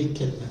from the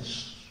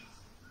nakedness.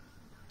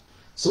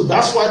 So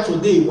that's why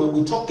today when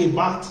we talk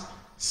about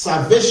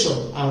salvation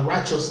and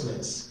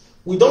righteousness,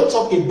 we don't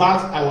talk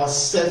about our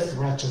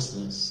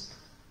self-righteousness.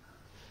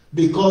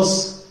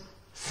 Because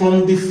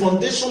from the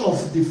foundation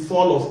of the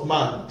fall of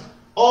man,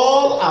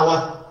 all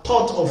our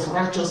thought of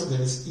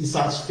righteousness is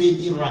as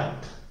fading rank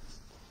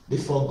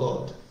before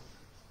God.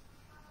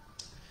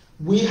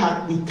 We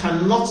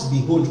cannot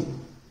be holy.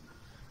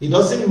 It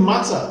doesn't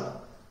matter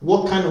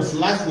what kind of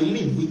life we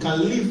live. We can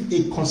live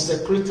a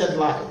consecrated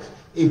life,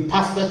 a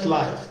perfect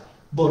life,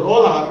 but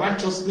all our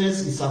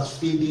righteousness is as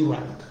fading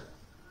rank.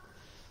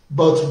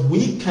 But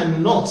we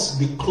cannot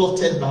be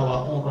clothed by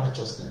our own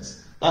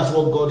righteousness. That's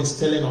what God is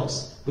telling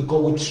us,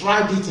 because we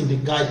tried it in the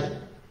garden.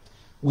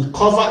 We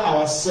cover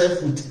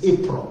ourselves with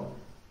apron,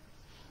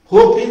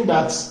 hoping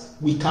that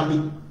we can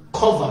be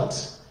covered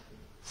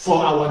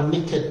for our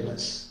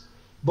nakedness.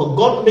 But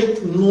God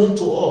made known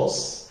to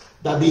us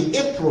that the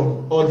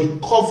apron or the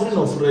covering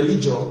of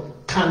religion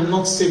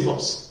cannot save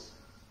us.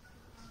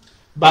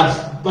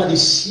 But by the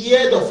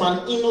shed of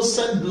an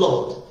innocent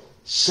blood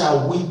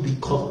shall we be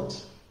covered.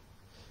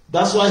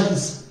 That's why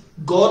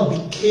God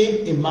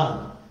became a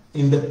man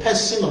in the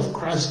person of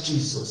Christ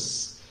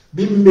Jesus,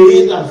 being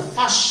made and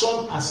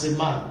fashioned as a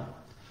man.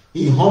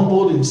 He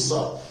humbled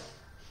himself,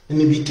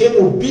 and he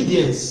became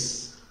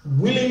obedience,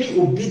 willingly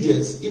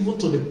obedience, even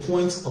to the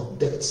point of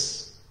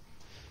death,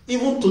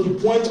 even to the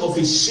point of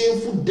a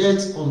shameful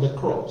death on the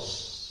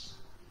cross,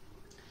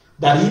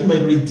 that he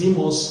may redeem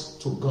us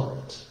to God.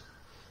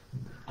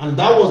 And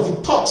that was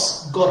the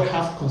thoughts God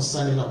had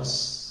concerning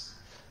us,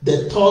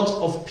 the thought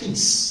of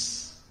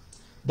peace.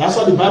 That's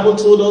what the Bible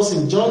told us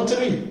in John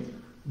 3,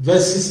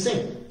 verse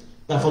 16,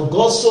 that for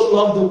God so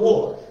loved the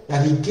world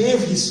that he gave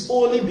his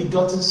only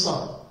begotten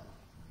Son,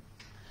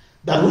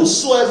 that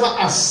whosoever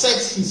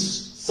accepts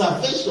his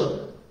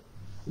salvation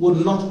will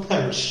not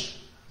perish,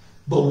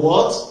 but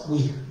what?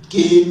 We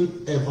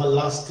gain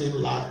everlasting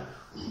life.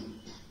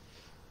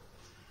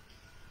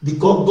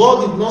 Because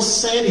God did not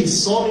send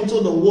his Son into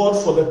the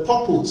world for the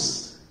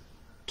purpose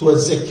to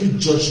execute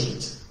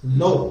judgment.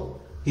 No,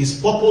 his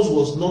purpose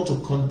was not to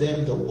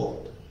condemn the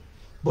world,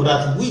 but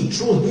that we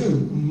through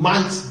him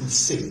might be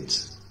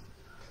saved.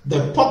 The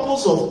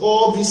purpose of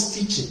all this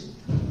teaching,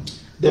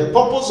 the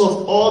purpose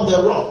of all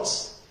the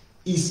wrath,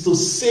 is to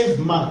save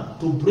man,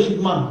 to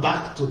bring man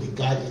back to the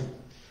garden,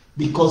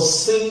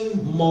 because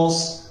sin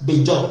must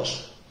be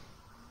judged.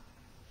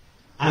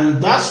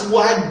 And that's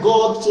why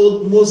God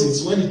told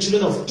Moses, when the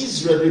children of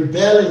Israel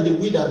rebelled in the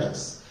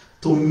wilderness,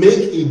 to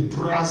make a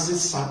brazen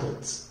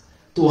serpent,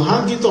 to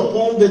hang it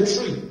upon the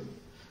tree,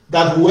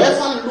 that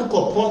whoever look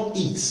upon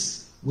it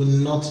will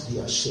not be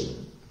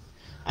ashamed.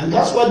 And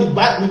that's why the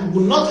Bible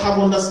will not have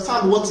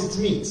understand what it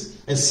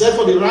means, except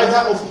for the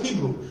writer of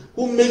Hebrew,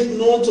 who made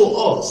known to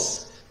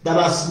us that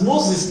as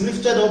Moses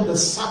lifted up the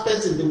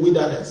serpent in the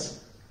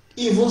wilderness,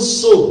 even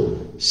so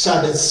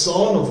shall the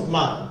Son of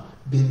Man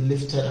be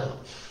lifted up.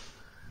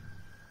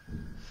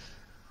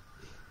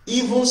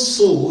 Even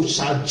so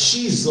shall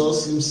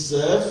Jesus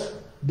himself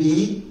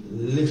be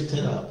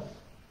lifted up.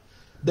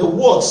 The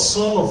word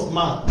Son of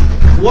Man,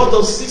 what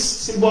does this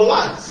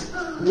symbolize?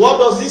 What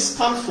does this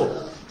stand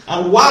for?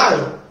 And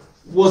why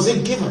was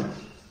it given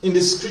in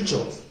the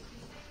scripture?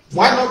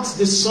 Why not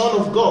the Son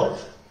of God?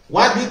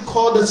 Why did he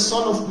call the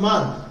Son of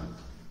Man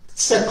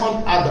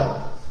second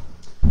Adam?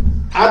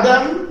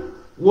 Adam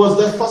was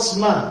the first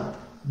man.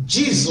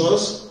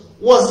 Jesus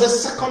was the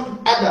second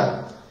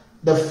Adam.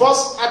 The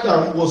first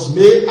Adam was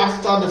made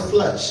after the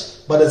flesh,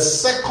 but the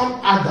second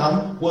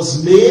Adam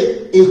was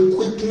made a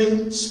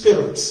quickening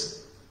spirit.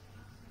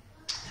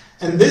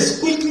 And this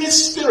quickening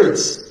spirit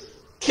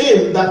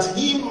came that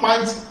he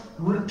might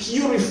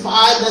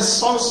purify the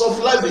sons of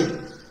Levi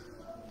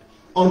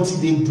until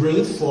they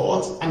bring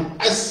forth an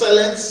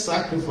excellent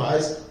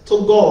sacrifice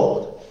to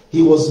God.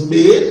 He was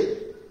made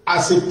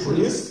as a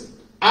priest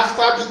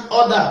after the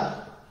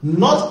order,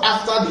 not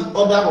after the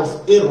order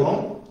of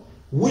Aaron,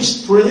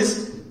 which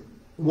priesthood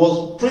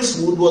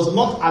was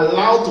not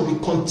allowed to be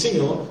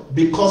continued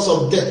because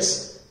of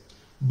death,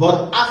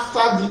 but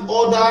after the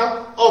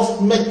order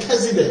of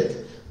Melchizedek.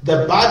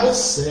 The Bible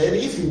said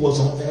if he was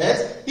on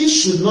earth, he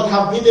should not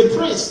have been a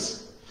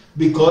priest,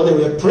 because there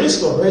were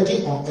priests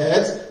already on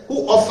earth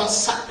who offered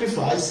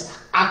sacrifice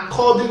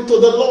according to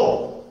the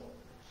law.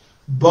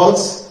 But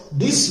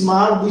this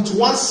man, with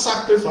one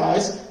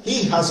sacrifice,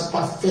 he has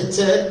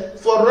perfected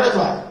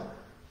forever.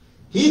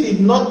 He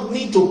did not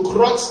need to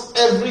cross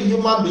every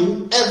human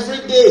being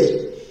every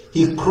day.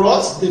 He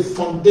crossed the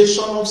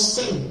foundation of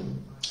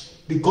sin.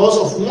 Because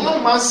of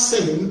one man's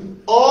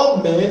sin, all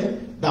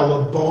men that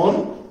were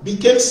born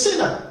became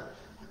sinners.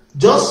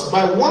 Just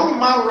by one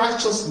man's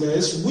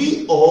righteousness,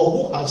 we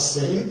all who have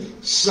sinned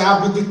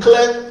shall be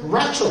declared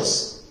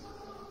righteous.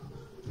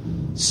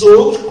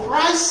 So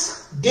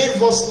Christ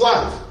gave us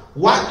life,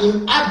 while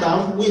in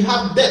Adam we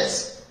have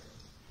death.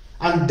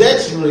 And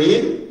death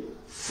reigned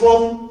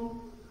from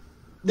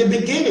the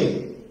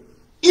beginning,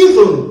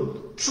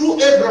 even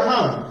through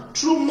Abraham,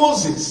 through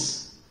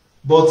Moses.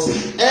 But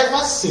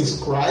ever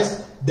since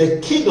Christ, the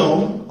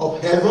kingdom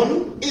of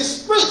heaven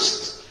is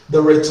preached.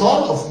 The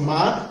return of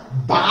man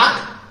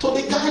back to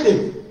the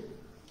garden.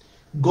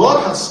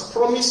 God has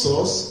promised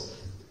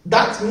us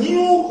that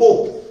new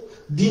hope,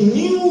 the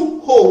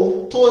new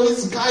hope to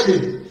his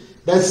garden.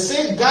 That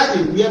same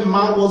garden where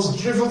man was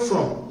driven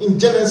from in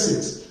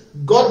Genesis.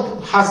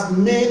 God has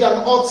made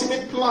an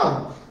ultimate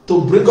plan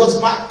to bring us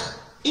back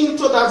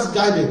into that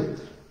garden,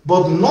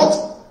 but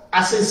not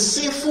as a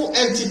sinful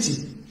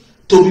entity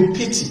to be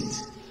pitied,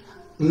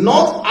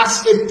 not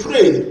as a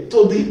prey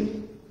to the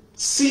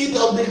seed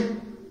of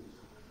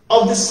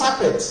the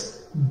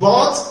serpent,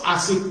 but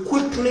as a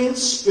quickening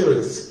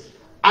spirit,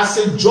 as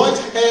a joint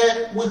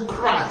heir with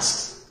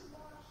Christ.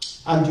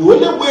 And the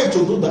only way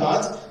to do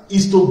that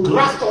is to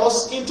graft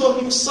us into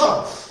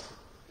himself.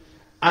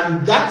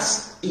 And that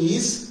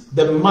is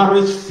the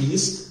marriage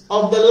feast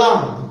of the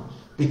Lamb.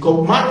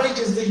 Because marriage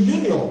is the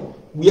union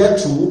where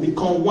two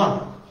become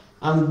one.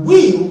 And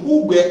we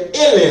who were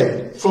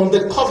alien from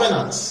the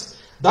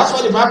covenants, that's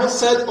why the Bible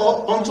said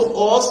unto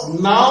us,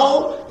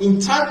 now in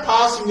time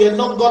past you were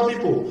not God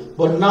people,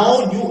 but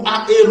now you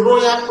are a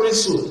royal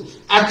priesthood,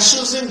 a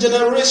chosen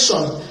generation,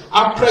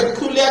 a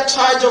peculiar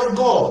charge of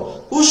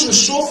God, who should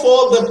show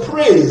forth the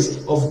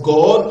praise of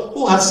God,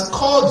 who has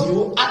called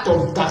you out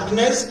of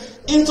darkness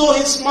into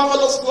his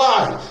marvelous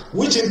light,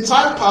 which in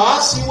time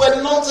past you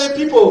were not a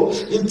people,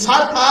 in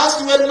time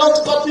past you were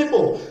not God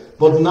people,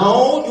 but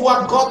now you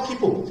are God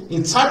people.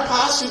 In time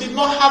past, you did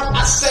not have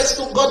access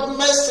to God's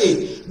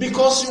mercy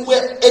because you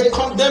were a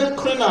condemned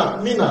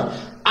criminal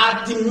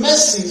at the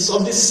mercies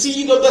of the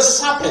seed of the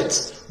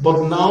serpent.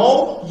 But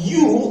now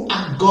you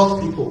are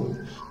God people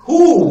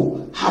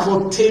who have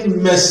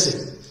obtained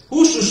mercy,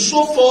 who should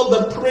show forth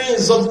the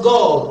praise of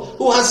God,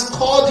 who has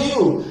called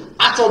you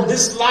out of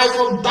this life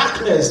of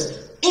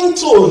darkness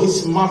into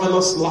his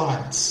marvelous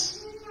light.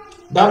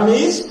 That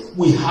means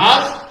we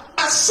have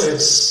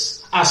access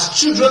as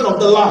children of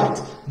the light,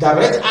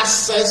 direct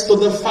access to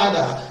the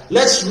Father.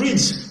 Let's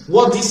read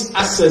what this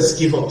access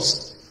gives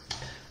us.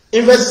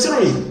 In verse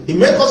 3, he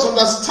makes us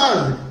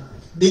understand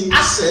the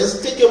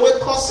access take away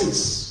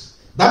curses.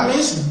 That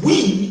means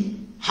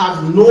we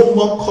have no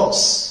more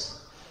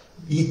curse.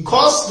 The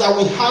curse that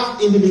we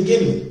have in the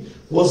beginning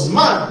was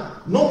man.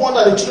 No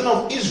wonder the children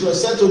of Israel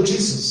said to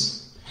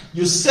Jesus,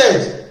 you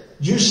said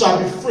you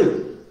shall be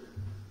free.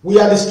 We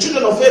are the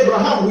children of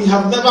Abraham. We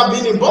have never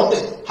been in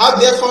bondage. How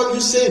therefore you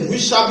say we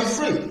shall be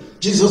free?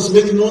 Jesus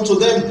making known to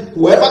them,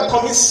 whoever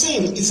commits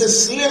sin is a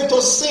slave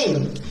to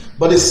sin.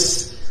 But a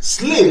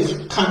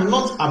slave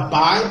cannot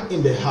abide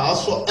in the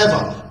house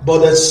forever, but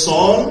the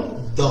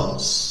son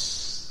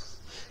does.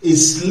 A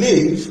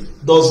slave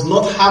does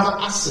not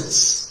have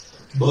access,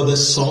 but the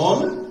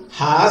son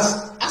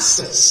has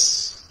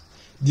access.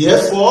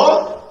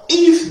 Therefore,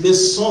 if the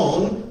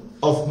Son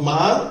of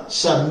Man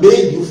shall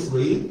make you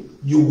free,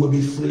 you will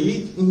be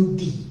free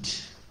indeed.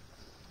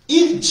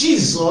 If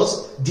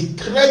Jesus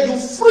declared you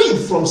free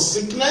from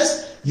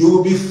sickness, you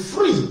will be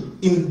free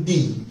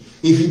indeed.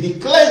 If he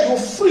declared you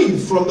free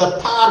from the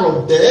power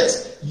of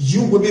death,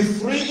 you will be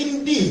free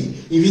indeed.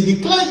 If he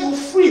declared you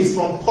free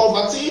from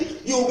poverty,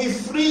 you will be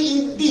free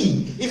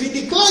indeed. If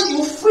he declared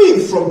you free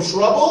from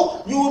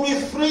trouble, you will be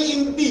free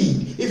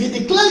indeed. If he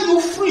declared you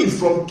free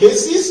from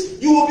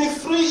cases, you will be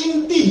free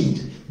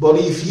indeed. But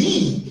if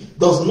he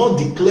does not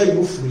declare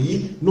you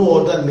free,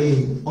 no other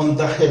name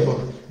under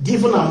heaven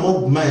given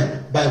among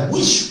men by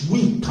which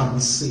we can be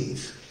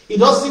saved. It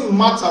doesn't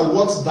matter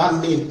what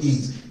that name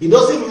is. It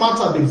doesn't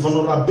matter the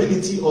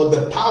vulnerability or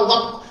the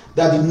power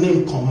that the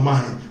name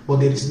commands, but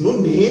there is no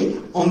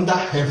name under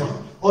heaven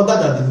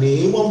other than the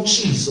name of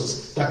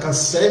Jesus that can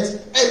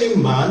set any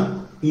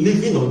man,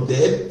 living or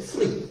dead,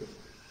 free.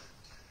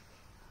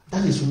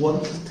 That is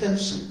what he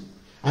tells you.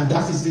 And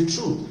that is the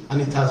truth.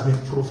 And it has been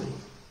proven.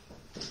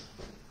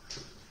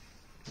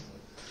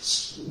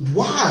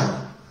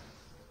 Why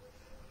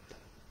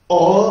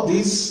all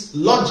this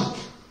logic?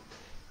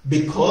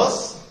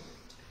 Because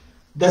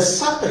the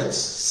serpent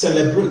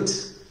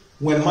celebrates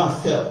when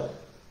man fell.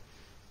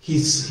 He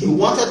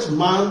wanted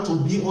man to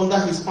be under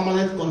his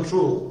permanent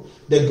control,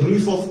 the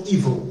grief of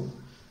evil,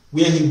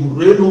 where he would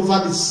reign over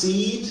the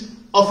seed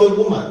of a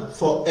woman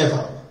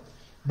forever.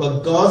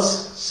 But God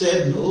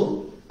said,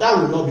 no, that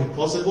will not be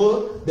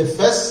possible. The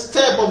first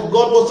step of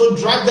God was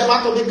to drive them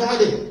out of the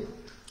garden.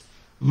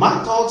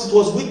 Man thought it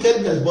was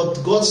wickedness,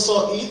 but God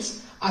saw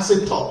it as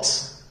a thought,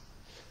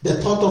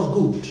 the thought of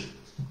good.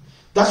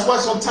 That's why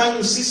sometimes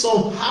you see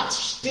some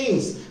harsh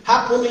things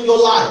happen in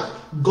your life.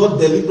 God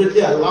deliberately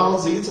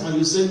allows it, and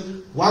you say,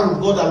 why would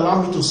God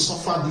allow me to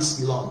suffer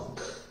this long?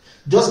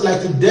 Just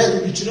like he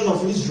did with the children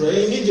of Israel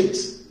in Egypt.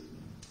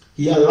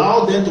 He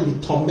allowed them to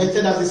be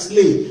tormented as a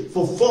slave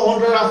for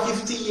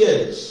 450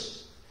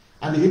 years.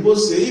 And the people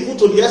say, even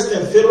to the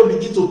extent Pharaoh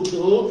began to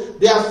kill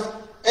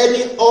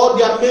all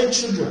their male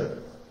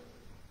children.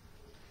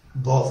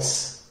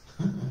 But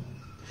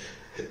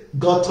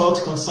God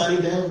thought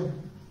concerning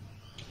them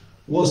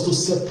was to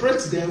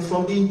separate them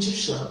from the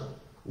Egyptian.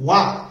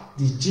 Why?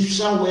 The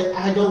Egyptians were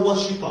idol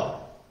worshippers.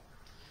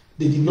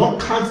 They did not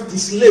count the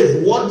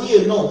slave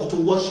worthy enough to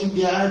worship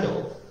their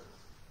idol.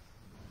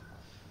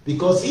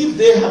 Because if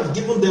they had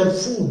given them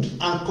food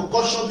and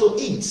concoction to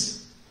eat,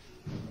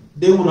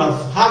 they would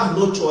have had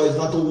no choice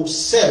but to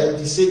serve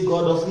the same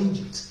God of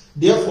Egypt,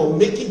 therefore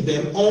making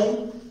them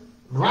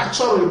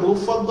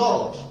unrighteous for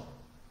God.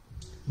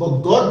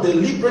 But God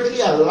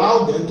deliberately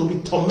allowed them to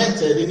be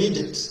tormented in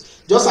Egypt.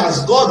 Just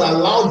as God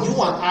allowed you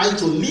and I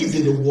to live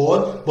in the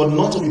world, but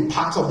not to be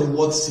part of the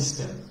world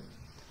system.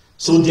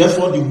 So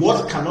therefore the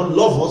world cannot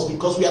love us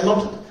because we are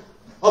not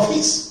of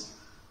his.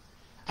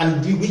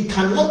 And we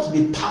cannot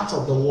be part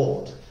of the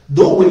world.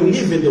 Though we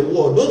live in the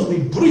world, though we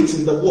breathe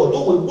in the world,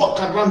 though we walk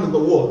around in the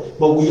world,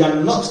 but we are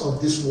not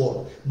of this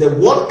world. The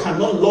world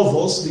cannot love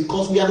us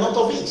because we are not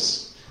of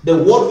his. The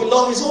world will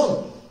love his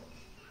own.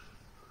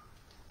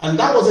 And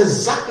that was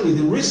exactly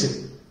the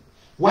reason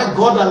why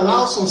God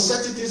allows some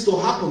certain things to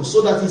happen,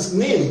 so that his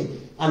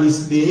name and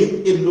his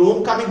name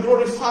alone can be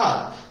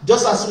glorified.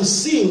 Just as we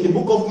see in the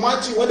book of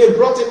Matthew, when they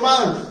brought a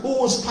man who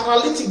was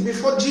paralytic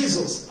before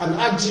Jesus and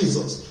asked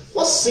Jesus,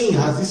 what sin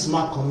has this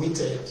man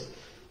committed?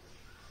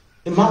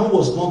 A man who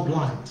was born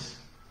blind.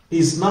 He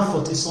is now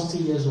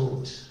 40-something years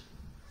old.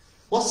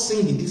 What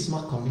sin did this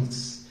man commit?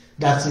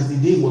 That since the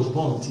day he was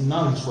born until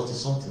now he's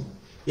 40-something.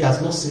 He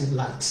has not seen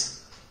light.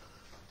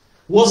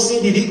 What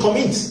sin did he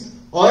commit?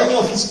 Or any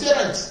of his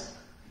parents?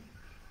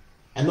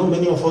 I know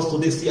many of us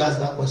today still ask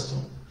that question.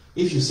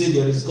 If you say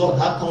there is God,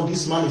 how come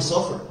this man is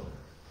suffering?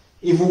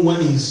 Even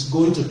when he's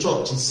going to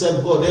church, he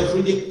serves God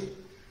every day.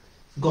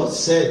 God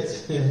said,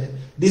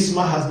 this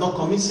man has not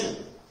committed sin,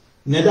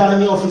 neither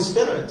any of his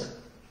parents.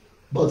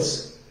 But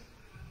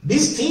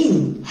this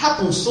thing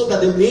happens so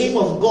that the name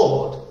of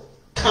God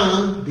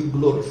can be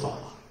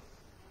glorified.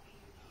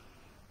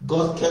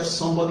 God kept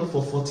somebody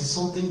for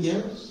 40-something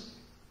years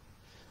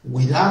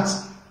without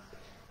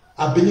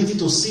ability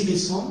to see the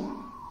sun.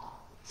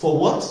 For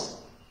what?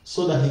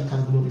 So that he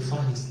can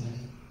glorify his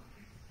name.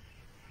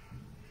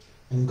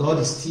 And God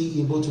is still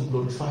able to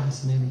glorify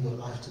his name in your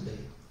life today.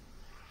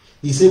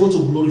 He's able to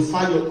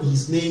glorify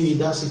his name in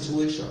that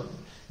situation.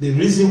 The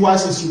reason why,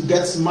 since you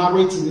get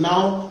married till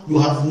now, you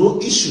have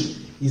no issue,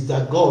 is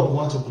that God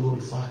wants to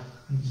glorify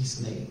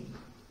his name.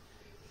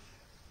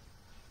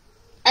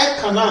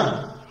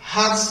 Elkanah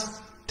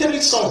has 3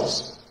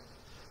 sons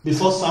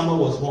before Samuel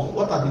was born.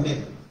 What are the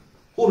names?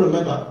 Who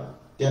remember?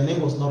 Their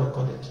name was not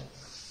recorded.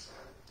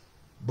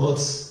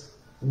 But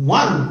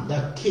one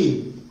that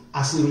came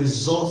as a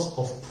result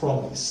of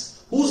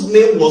promise, whose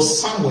name was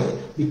Samuel,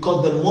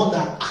 because the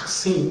mother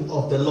asked him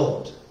of the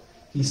Lord.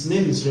 His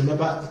name is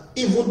remembered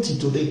even till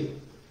today,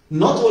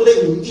 not only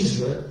in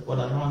Israel, but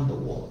around the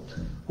world,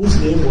 whose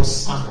name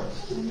was Samuel.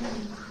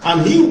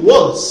 And he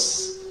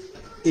was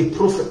a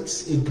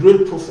prophet, a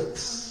great prophet,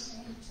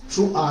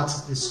 throughout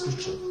the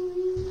scripture.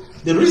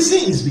 The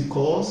reason is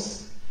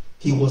because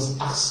he was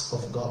asked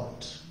of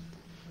God.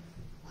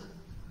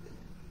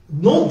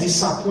 No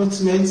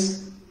disappointment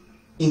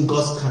in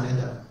God's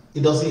calendar.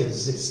 It doesn't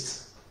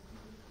exist.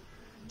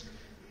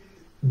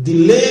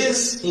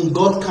 Delays in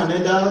God's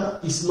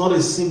calendar is not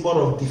a symbol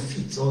of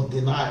defeat or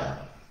denial.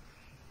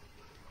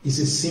 It's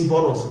a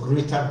symbol of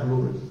greater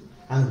glory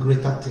and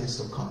greater things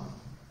to come.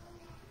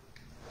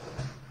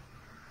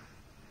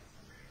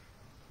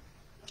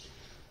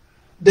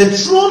 The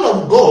throne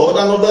of God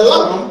and of the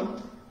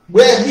Lamb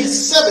were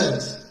his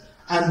servants,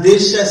 and they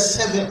shall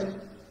serve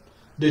him.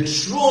 The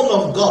throne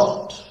of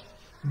God.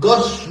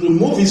 God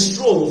removed his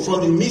throne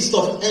from the midst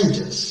of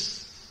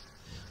angels.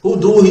 who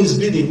do his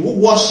bidding, who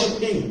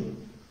worship him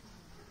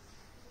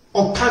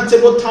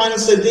uncountable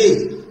times a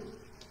day.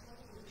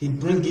 He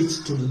brings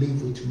it to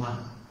live with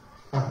man.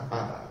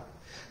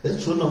 The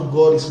throne of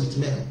God is with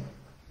men.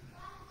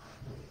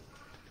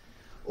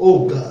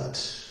 Oh God.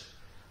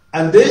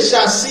 And they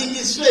shall see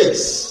his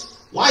face.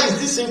 Why is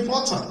this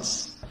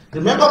important?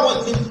 Remember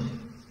when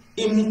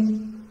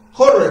in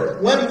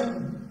Horeb,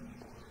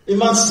 in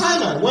Mount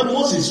Sinai, when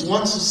Moses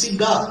wants to see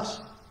God,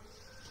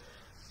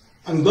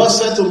 and God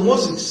said to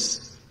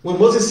Moses, when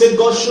Moses said,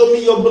 God, show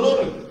me your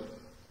glory,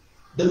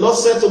 the Lord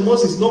said to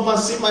Moses, no man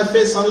see my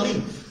face and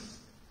live.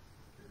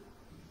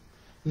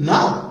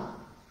 Now,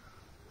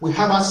 we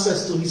have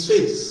access to his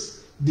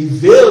face. The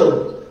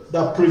veil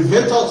that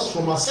prevents us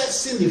from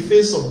accessing the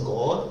face of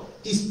God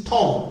is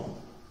torn.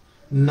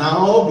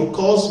 Now,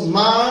 because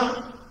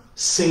man's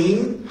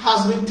sin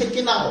has been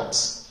taken out,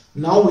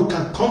 now we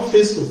can come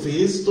face to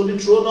face to the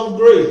throne of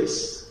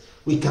grace.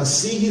 We can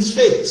see his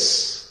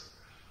face.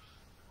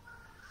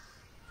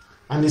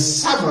 And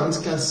his servants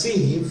can see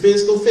him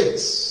face to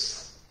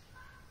face.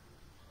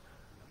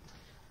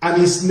 And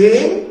his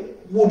name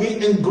will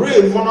be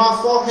engraved on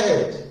our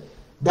forehead.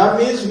 That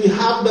means we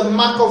have the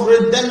mark of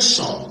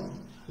redemption.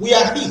 We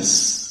are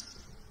his.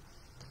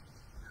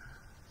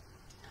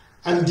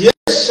 And there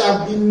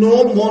shall be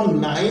no more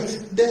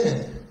night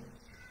there.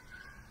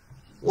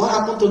 What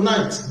happened to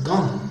night?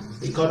 Gone.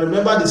 Because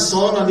remember, the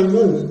sun and the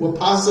moon will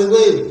pass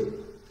away,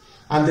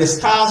 and the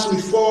stars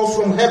will fall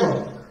from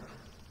heaven.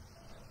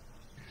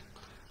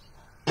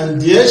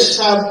 And there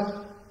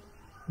shall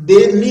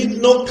they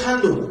need no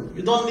candle.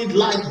 You don't need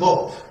light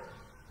bulb,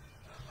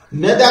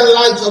 neither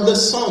light of the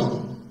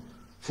sun.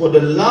 For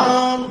the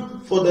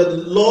Lord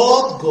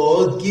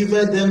God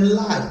giveth them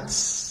light.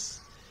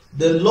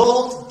 The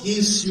Lord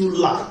gives you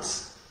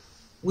light.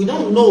 We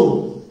don't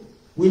know.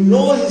 We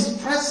know his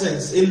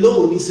presence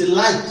alone is a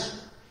light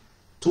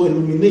to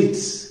illuminate.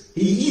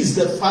 He is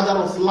the Father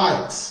of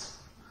light.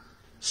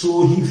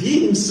 So if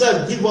he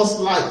himself gives us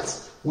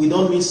light, we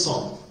don't need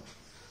sun.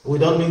 We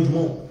don't need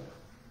moon.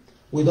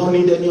 We don't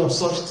need any of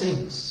such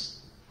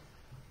things.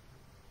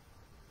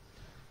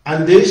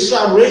 And they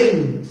shall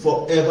reign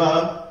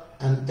forever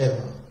and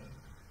ever.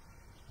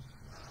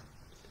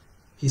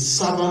 His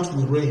servant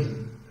will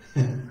reign.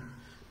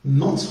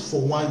 Not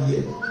for 1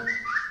 year,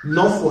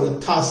 not for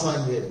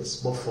 1,000 years,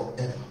 but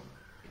forever.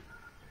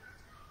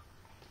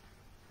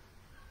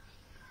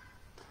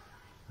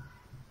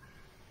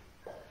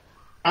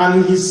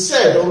 And he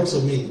said unto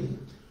me,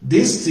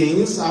 these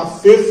things are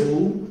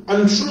faithful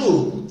and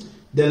true.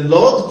 The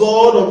Lord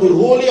God of the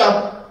holy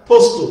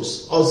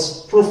apostles,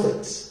 or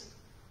prophets,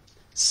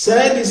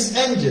 sent his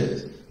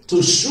angel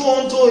to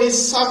show unto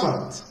his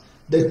servant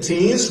the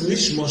things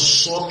which must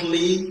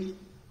shortly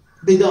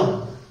be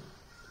done.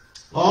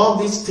 All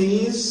these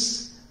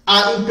things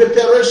are in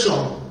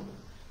preparation.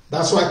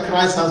 That's why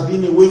Christ has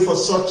been away for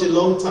such a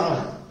long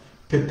time,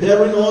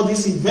 preparing all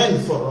these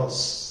events for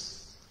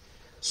us.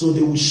 So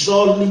they will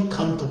surely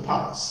come to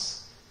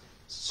pass.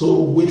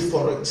 So wait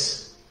for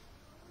it.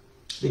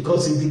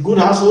 Because if the good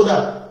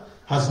householder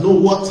has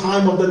known what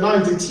time of the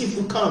night the thief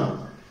will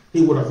come,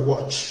 he would have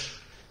watched.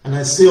 And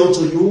I say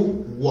unto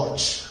you,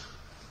 watch.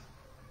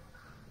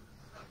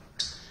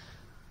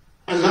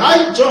 And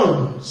I,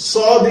 John,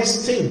 saw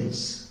these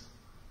things.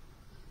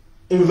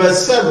 In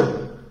verse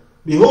 7,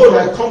 behold,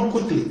 I come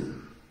quickly.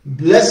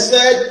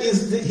 Blessed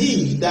is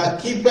he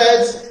that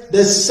keepeth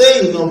the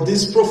saying of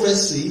this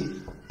prophecy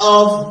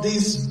of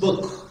this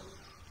book.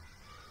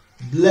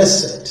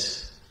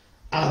 Blessed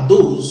are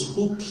those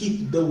who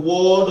keep the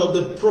word of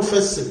the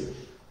prophecy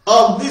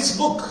of this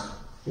book.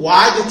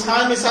 Why? The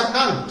time is at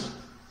hand.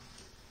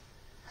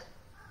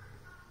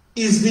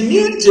 Is the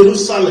new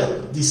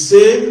Jerusalem the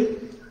same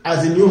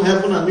as the new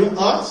heaven and new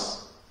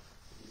earth?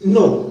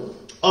 No,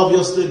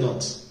 obviously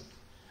not.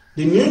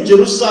 The new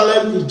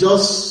Jerusalem is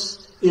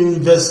just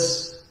in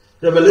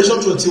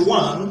Revelation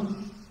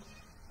 21,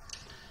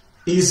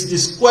 is the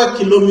square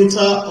kilometer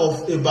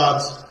of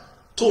about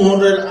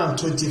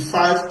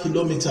 225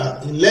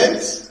 kilometers in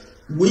length,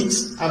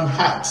 width, and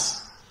height.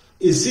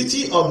 A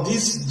city of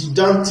this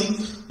gigantic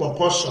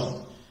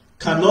proportion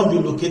cannot be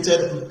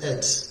located on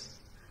earth.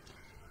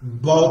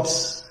 But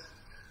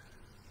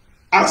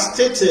as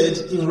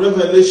stated in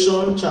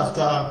Revelation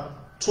chapter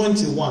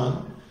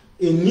 21,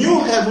 a new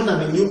heaven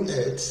and a new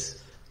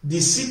earth, the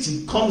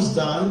city comes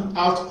down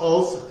out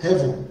of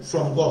heaven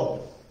from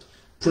God,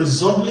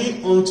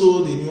 presumably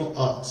unto the new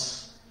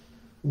earth.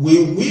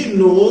 We will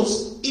know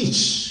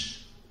each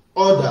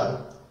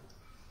other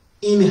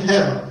in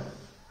heaven.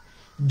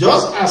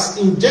 Just as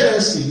in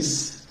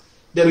Genesis,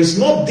 there is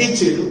no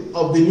detail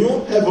of the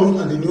new heaven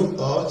and the new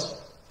earth,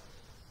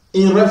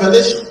 in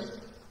Revelation.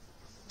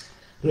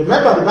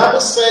 Remember, the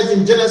Bible says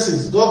in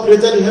Genesis, God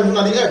created the heaven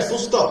and the earth, full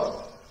stop.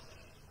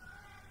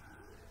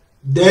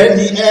 Then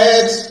the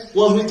earth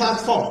was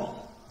without form.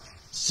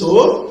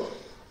 So,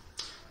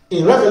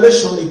 in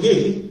Revelation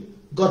again,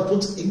 God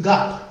put a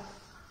gap.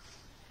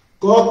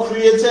 God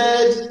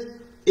created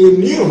a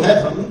new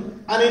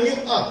heaven and a new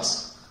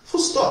earth.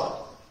 Full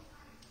stop.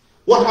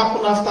 What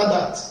happened after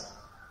that?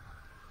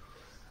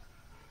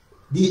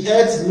 The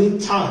earth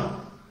need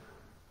time.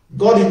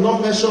 God did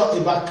not measure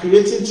about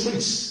creating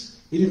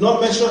trees. He did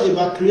not measure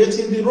about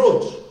creating the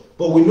road.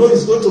 But we know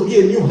it's going to be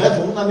a new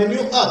heaven and a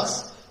new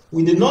earth.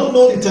 We did not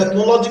know the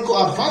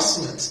technological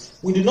advancement.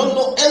 We did not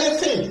know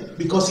anything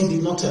because he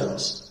did not tell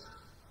us.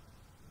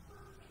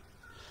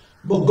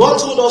 But God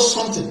told us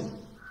something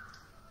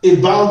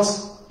about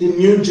the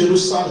New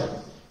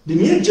Jerusalem. The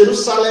New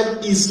Jerusalem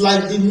is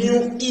like the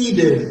New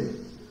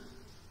Eden.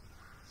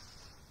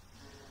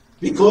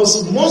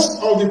 Because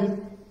most of the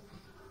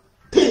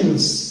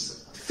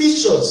things,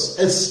 features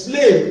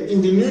explained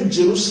in the New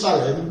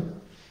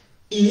Jerusalem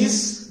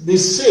is the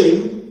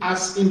same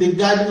as in the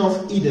Garden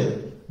of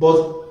Eden,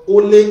 but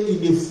only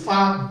in a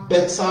far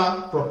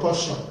better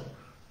proportion.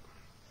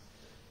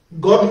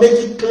 God made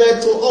it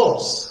clear to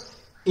us,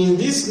 in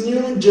this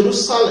New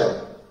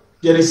Jerusalem,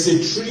 there is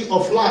a tree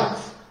of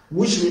life,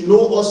 which we know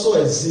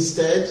also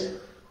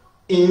existed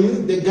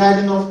in the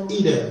Garden of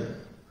Eden.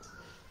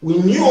 We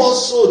knew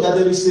also that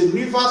there is a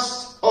river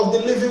of the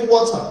living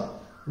water,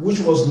 which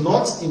was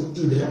not in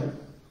Eden.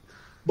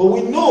 But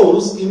we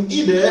know in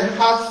Eden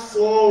had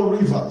 4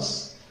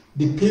 rivers: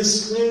 the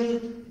Pisgah,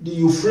 the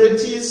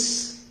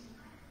Euphrates,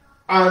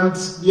 and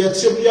the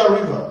Ethiopia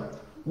River,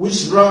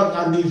 which run,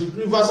 and the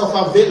rivers of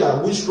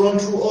Avela, which run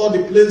through all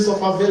the plains of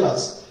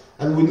Avelas.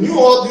 And we knew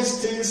all these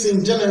things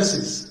in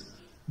Genesis,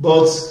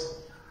 but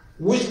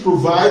which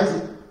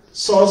provide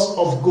source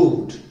of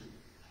gold.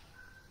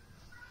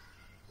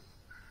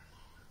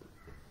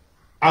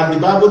 And the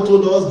Bible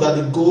told us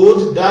that the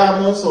gold,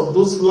 diamonds of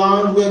those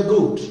lands were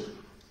good.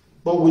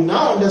 But we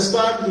now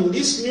understand in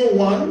this new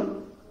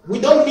one, we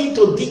don't need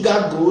to dig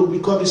out gold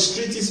because the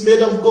street is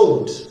made of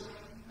gold.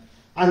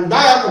 And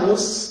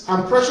diamonds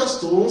and precious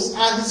stones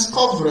are his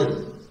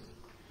covering.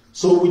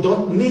 So we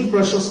don't need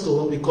precious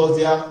stones because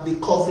they are the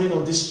covering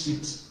of the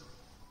street.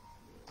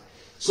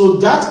 So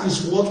that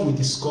is what we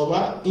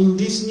discover in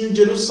this New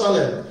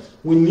Jerusalem.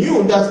 We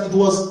knew that it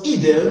was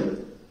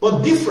Eden,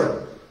 but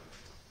different.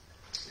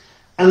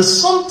 And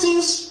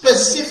something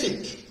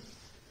specific.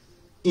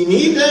 In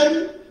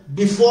Eden,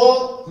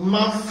 before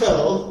man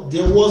fell,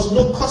 there was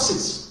no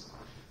curses.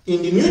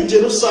 In the New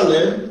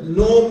Jerusalem,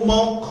 no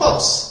more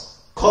curse.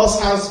 Curse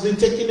has been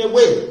taken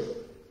away.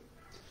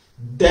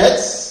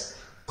 Death,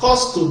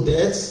 curse to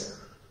death,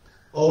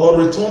 or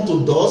return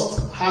to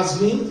dust has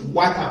been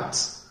wiped out.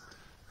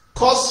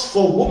 Curse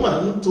for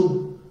woman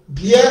to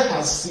bear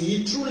her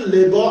seed through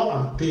labor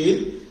and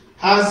pain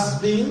has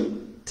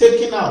been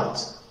taken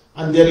out.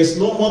 And there is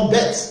no more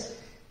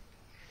death.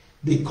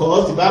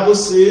 Because the Bible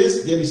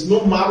says there is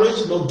no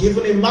marriage, nor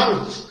given in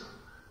marriage.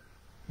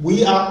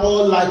 We are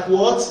all like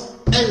what?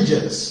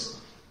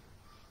 Angels.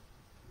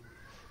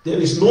 There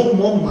is no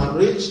more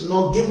marriage,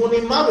 nor given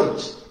in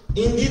marriage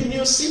in the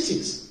new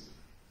cities.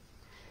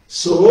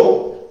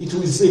 So, it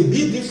is a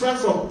bit different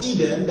from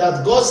Eden,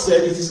 that God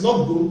said it is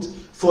not good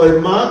for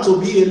a man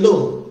to be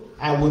alone.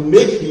 I will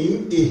make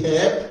him a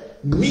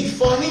help meet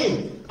for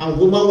him. And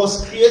woman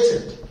was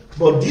created.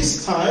 But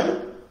this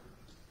time,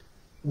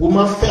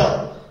 woman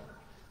fell.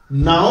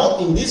 Now,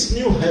 in this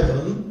new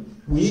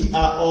heaven, we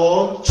are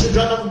all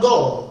children of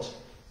God.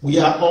 We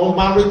are all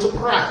married to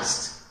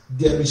Christ.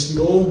 There is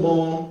no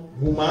more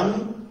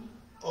woman,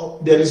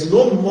 there is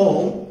no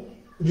more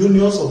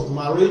unions of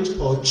marriage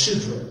or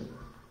children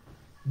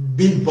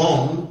be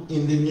born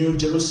in the New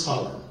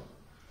Jerusalem.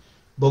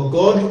 But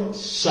God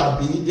shall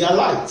be their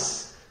light.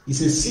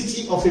 It's a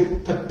city of a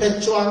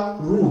perpetual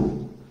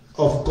rule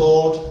of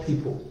God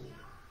people.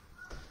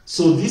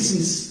 So this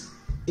is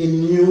a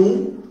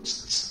new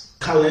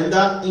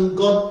calendar in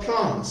God's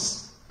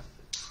plans.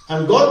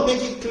 And God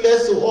made it clear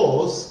to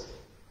us,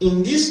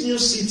 in this new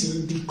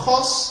city, the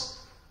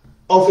cause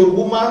of a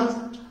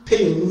woman's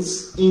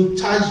pains in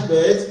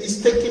childbirth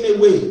is taken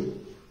away.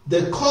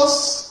 The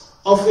cause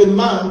of a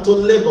man to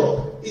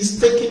labor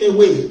is taken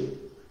away.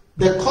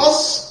 The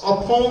curse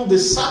upon the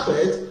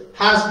serpent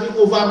has been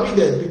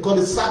overridden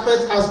because the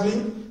serpent has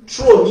been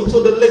thrown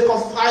into the lake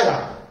of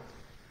fire.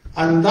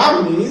 And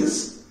that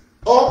means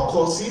all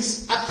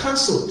curses are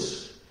cancelled.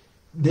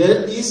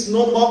 There is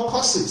no more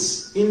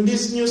curses in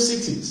these new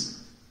cities.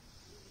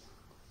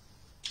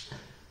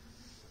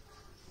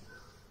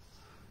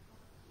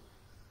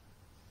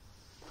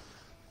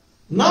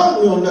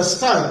 Now we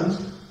understand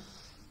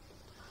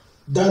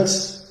that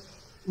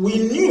we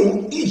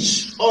knew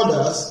each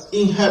other's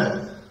in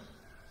heaven.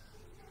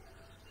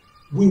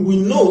 We will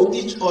know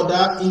each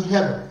other in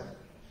heaven.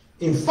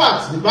 In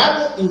fact, the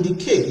Bible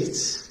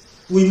indicates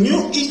we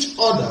knew each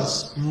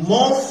other's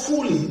more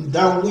fully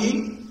than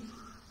we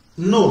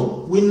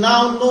know. We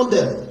now know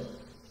them.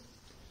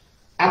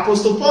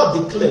 Apostle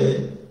Paul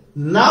declared,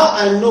 now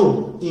I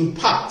know in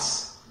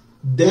parts,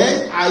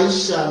 then I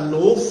shall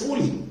know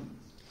fully,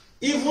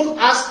 even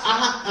as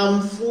I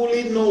am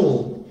fully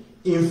known.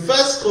 In 1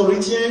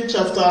 Corinthians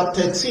chapter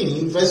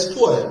 13, verse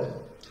 12,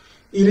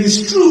 it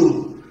is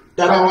true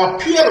that our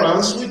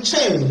appearance will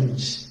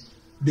change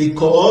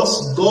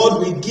because God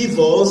will give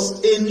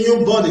us a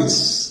new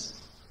bodies.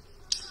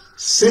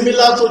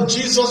 similar to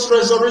Jesus'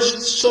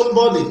 resurrection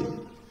body.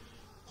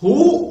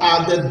 Who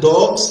are the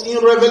dogs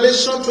in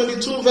Revelation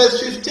 22 verse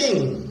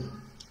 15?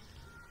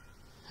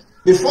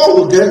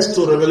 Before we get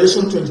to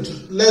Revelation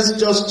 22, let's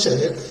just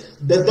check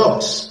the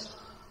dogs.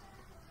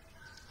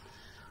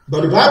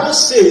 But the Bible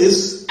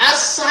says,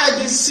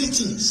 outside these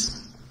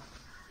cities,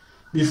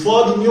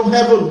 before the new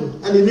heaven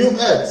and the new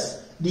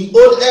earth, the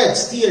old earth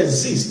still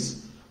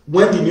exists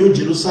when the new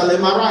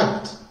Jerusalem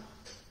arrived.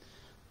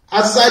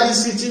 Outside the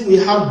city, we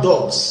have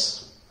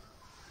dogs.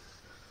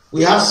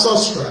 We have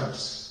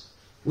sorcerers.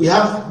 We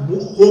have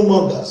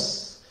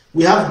whoremongers.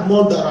 We have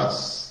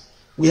murderers.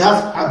 We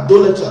have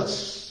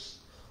idolaters.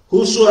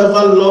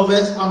 Whosoever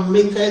loveth and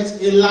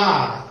maketh a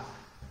lie,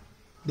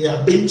 they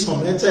are being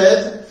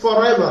tormented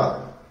forever.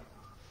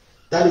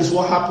 That is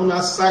what happened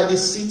outside the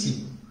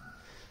city.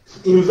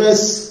 In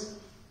verse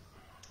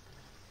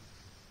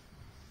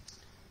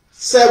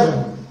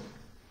 7,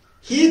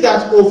 he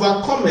that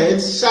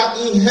overcometh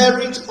shall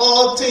inherit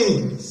all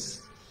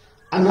things,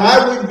 and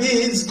I will be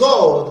his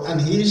God, and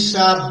he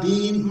shall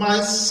be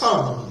my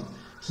son.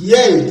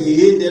 Here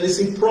again, there is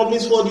a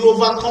promise for the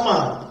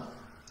overcomer.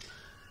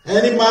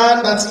 Any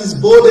man that is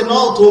bold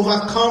enough to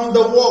overcome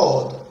the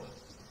world.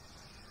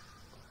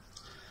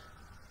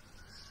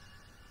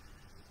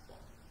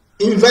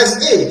 In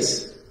verse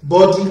 8,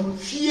 but the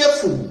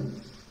fearful,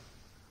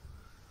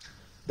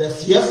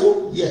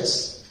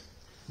 yes,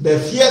 the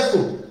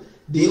fearful,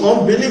 the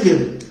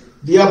unbelieving,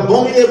 the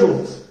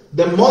abominable,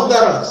 the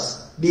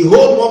murderers, the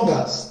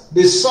whoremongers,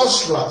 the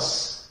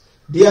sorcerers,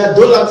 the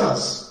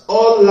idolaters,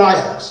 all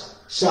liars,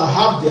 shall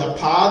have their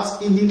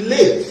part in the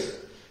lake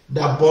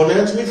that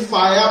burneth with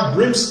fire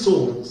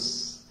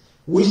brimstones,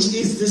 which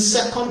is the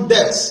second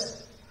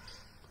death.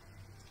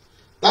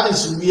 That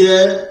is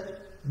where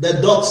the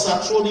dogs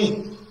are thrown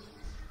in.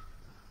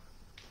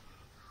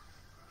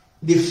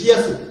 The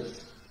fearful,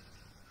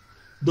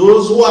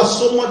 those who are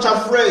so much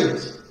afraid,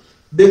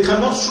 they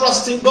cannot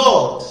trust in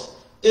God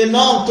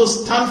enough to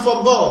stand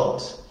for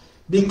God,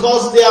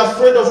 because they are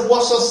afraid of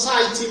what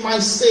society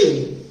might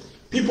say.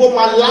 People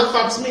might laugh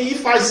at me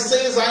if I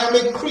say I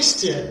am a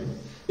Christian.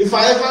 If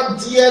I ever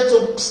dare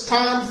to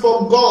stand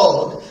for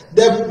God,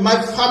 that my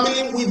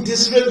family will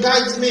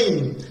disregard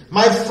me.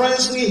 My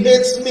friends will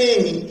hate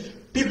me.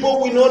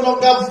 People will no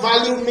longer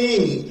value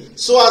me.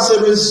 So as a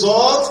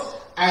result,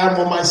 I am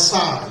on my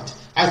side.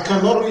 I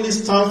cannot really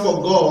stand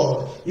for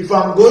God. If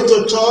I'm going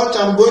to church,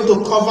 I'm going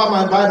to cover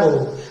my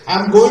Bible.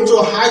 I'm going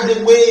to hide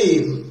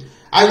away.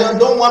 I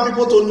don't want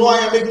people to know I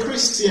am a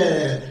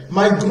Christian.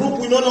 My group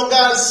will no longer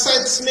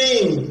accept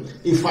me.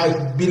 If I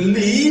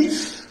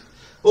believe,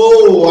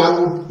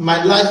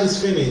 my life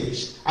is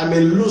finished. I may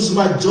lose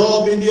my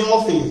job in the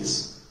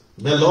office.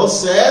 The Lord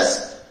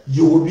says,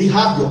 you will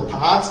have your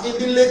part in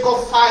the lake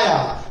of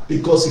fire.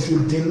 Because if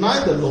you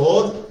deny the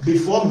Lord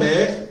before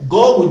men,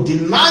 God will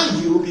deny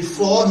you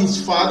before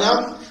his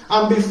Father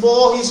and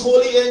before his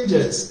holy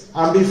angels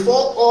and before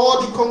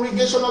all the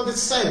congregation of the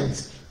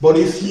saints. But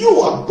if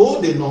you are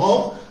bold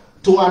enough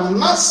to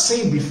announce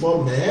him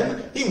before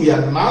men, he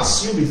will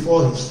announce you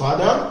before his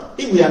Father,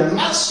 he will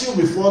announce you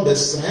before the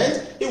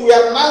saints, he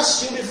will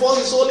announce you before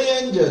his holy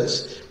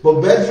angels.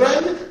 But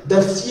brethren,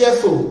 the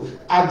fearful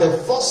are the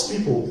first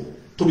people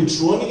to be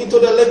thrown into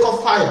the lake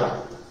of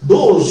fire.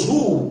 Those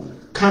who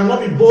cannot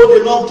be bold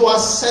enough to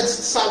accept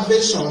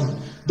salvation.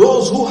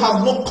 Those who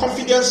have no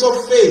confidence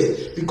of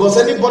faith. Because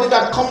anybody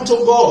that comes to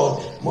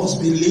God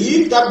must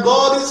believe that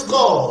God is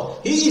God.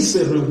 He is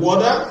a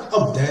rewarder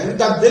of them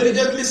that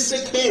diligently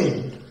seek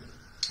him.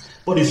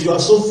 But if you are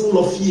so full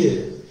of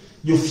fear,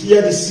 you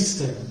fear the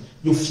system,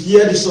 you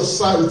fear the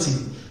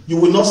society, you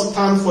will not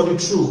stand for the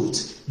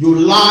truth. You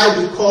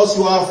lie because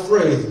you are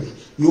afraid.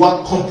 You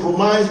are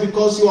compromised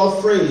because you are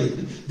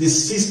afraid. The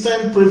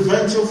system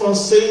prevents you from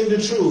saying the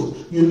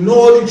truth. You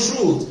know the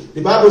truth.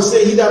 The Bible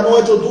says, he that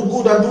knoweth to do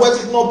good and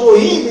doeth it not to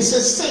him is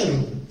a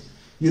sin.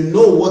 You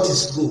know what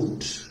is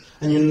good.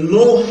 And you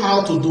know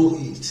how to do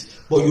it.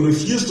 But you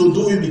refuse to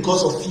do it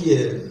because of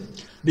fear.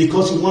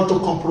 Because you want to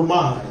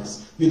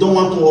compromise. You don't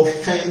want to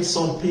offend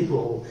some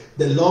people.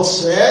 The Lord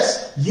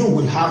says, you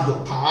will have your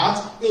part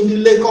in the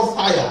lake of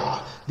fire.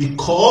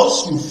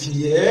 Because you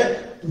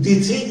fear, the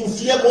thing you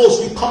fear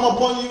most will come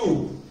upon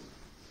you.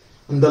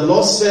 And the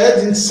Lord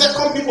said in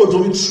 2 people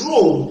to be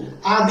true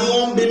are the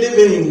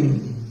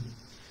unbelieving.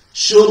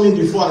 Show me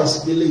before I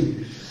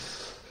believe.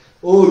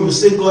 Oh, you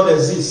say God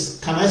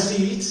exists. Can I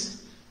see it?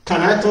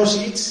 Can I touch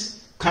it?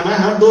 Can I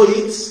handle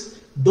it?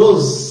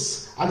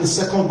 Those are the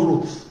second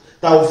group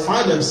that will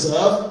find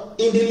themselves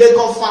in the lake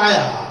of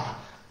fire.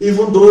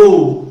 Even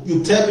though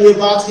you tell me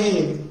about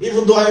him,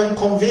 even though I am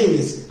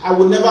convinced, I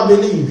will never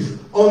believe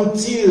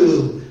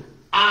until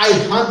I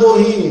handle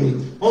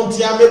him,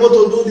 until I'm able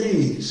to do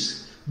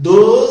this.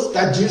 Those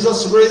that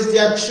Jesus raised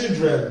their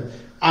children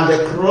and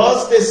the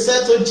cross, they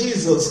said to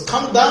Jesus,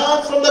 come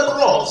down from the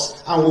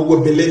cross and we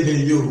will believe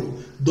in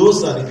you.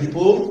 Those are the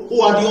people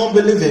who are the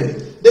unbelieving.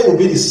 They will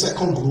be the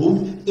second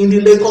group in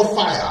the lake of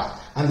fire.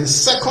 And the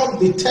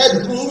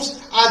third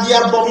groups are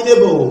the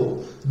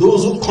abominable.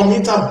 Those who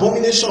commit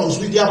abominations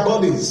with their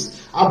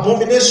bodies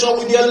abomination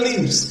with their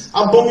lips,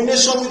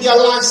 abomination with their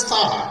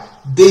lifestyle.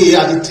 They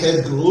are the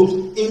third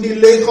group in the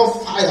lake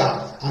of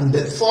fire. And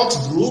the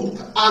fourth group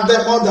are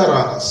the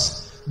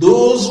murderers.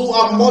 Those who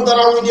are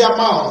murderer with their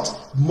mouth,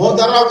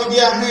 murderer with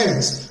their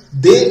hands.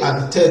 They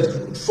are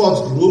the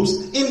fourth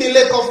groups in the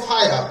lake of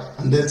fire.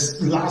 And the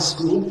last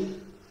group,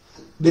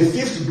 the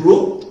fifth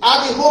group,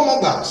 are the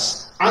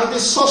whoremongers and the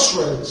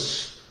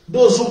sorcerers.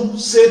 Those who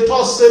say,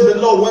 thus saith the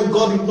Lord, when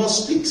God did not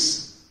speak.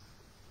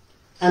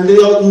 And they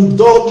are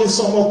indulged in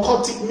some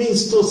occultic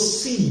means to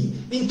see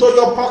into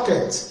your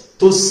pocket,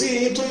 to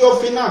see into your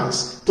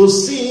finance, to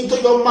see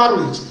into your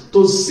marriage,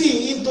 to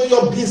see into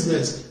your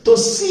business, to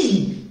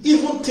see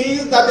even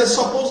things that they're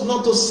supposed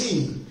not to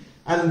see.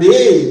 And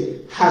they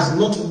has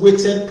not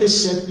waited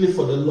patiently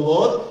for the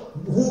Lord,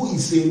 who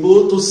is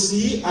able to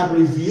see and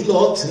reveal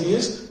all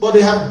things, but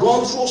they have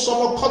gone through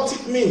some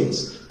occultic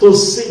means to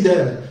see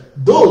them.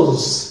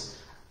 Those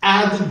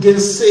are the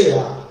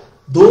gainsayers.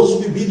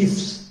 Those will be the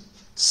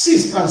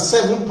sixth and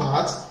seventh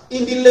part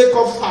in the lake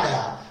of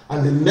fire.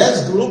 And the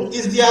next group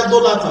is the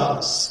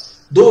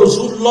idolaters. Those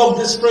who love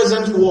this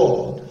present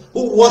world,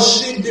 who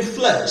worship the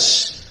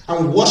flesh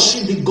and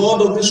worship the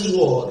God of this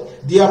world,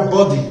 their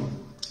body.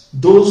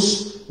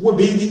 Those will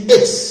be the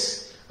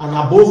eighth. And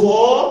above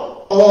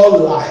all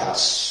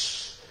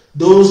liars.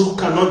 Those who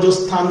cannot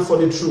just stand for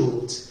the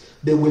truth.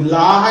 They will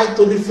lie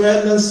to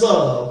defend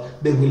themselves.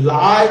 They will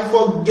lie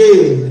for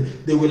gain.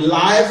 They will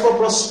lie for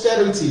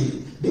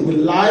prosperity. They will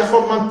lie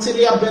for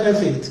material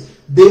benefit.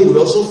 They will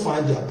also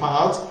find their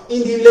part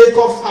in the lake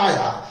of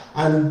fire,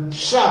 and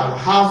shall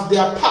have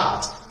their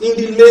part in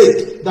the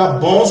lake that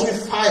burns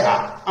with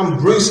fire and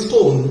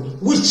brimstone,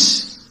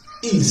 which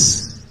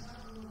is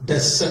the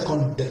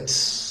second death.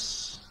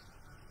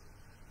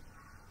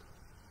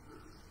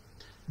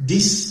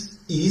 This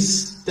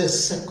is the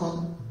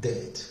second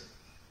death.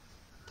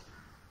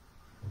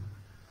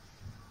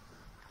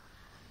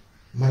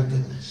 My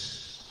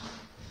goodness.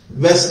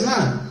 Verse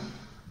 9.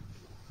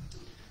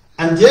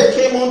 And there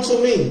came unto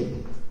me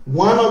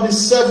one of the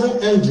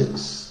seven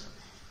angels,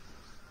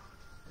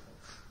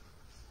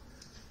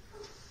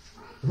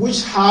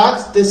 which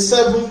had the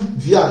seven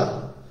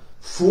vials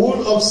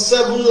full of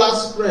seven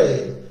last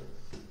bread,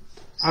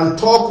 and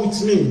talked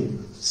with me,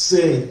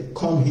 saying,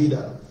 Come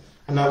hither,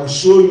 and I will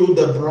show you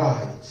the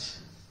bride,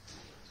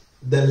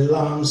 the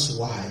Lamb's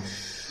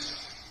wife.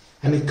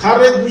 And he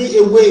carried me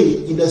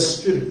away in the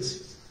spirit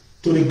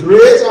to the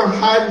great and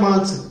high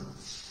mountain,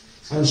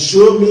 and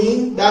showed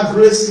me that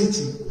great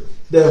city,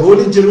 the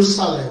holy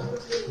Jerusalem,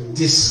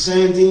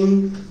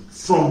 descending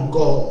from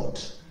God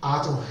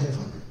out of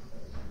heaven,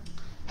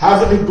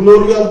 having the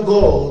glory of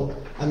God,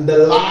 and the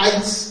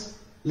light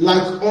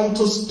like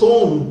unto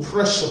stone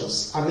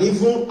precious, and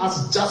even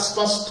as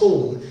jasper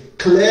stone,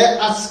 clear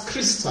as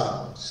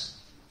crystals.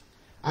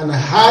 And I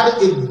had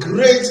a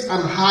great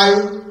and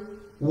high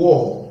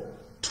wall,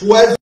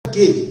 12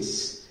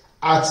 gates.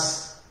 At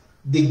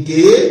the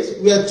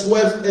gate were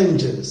 12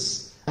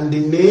 angels, and the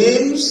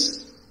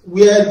names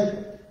were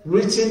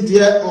written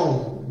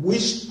thereon,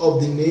 which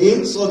of the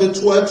names of the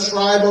 12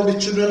 tribes of the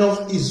children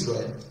of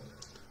Israel.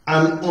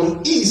 And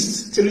on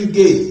east 3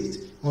 gates,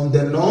 on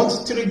the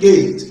north 3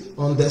 gates,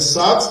 on the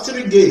south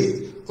 3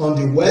 gates, on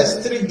the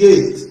west 3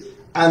 gates,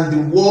 and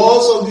the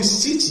walls of the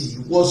city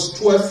was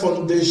 12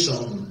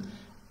 foundations.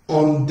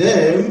 On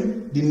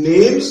them the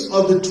names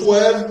of the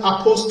 12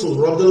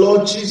 apostles of the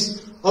Lord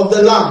Jesus, of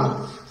the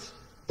Lamb,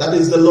 that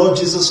is the Lord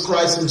Jesus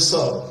Christ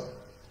himself.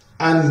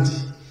 And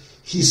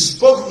he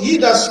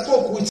that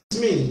spoke with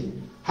me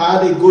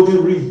had a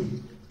golden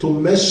reed to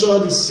measure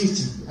the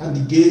city and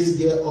the gates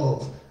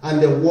thereof,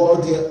 and the wall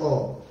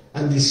thereof.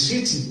 And the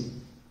city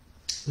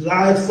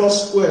lieth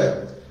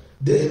foursquare.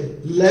 The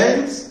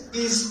length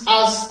is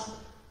as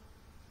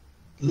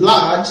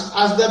large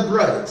as the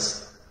breadth,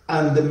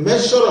 and the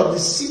measure of the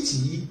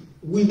city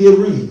with a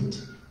reed,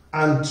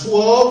 and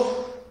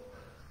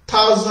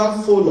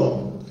 12,000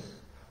 furlong,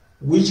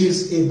 which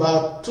is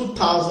about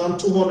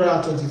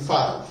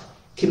 2,225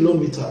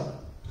 kilometers.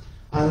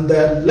 And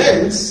the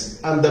length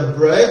and the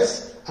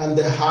breadth and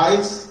the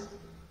height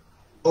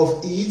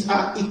of it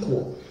are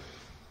equal.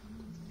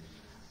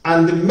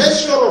 And the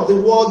measure of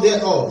the wall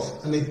thereof,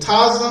 and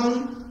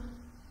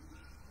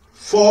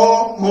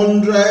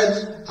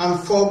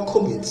 1,404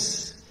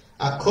 cubits,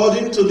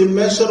 according to the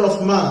measure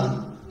of man,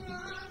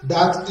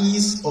 that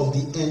is of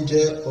the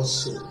angel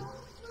also.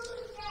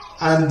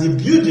 And the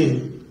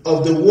building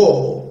of the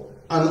wall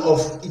and of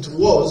it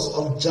was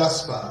of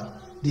jasper.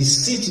 The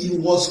city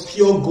was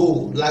pure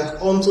gold, like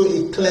unto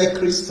a clear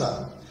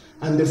crystal.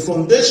 And the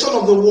foundation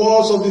of the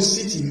walls of the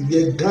city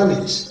were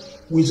garnished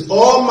with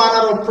all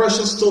manner of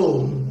precious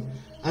stone.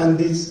 And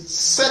the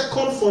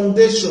second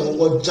foundation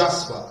was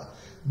jasper,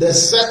 the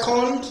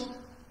second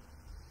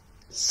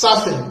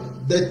sapphire,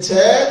 the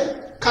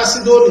third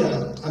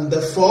chalcedonian, and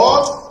the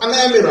fourth an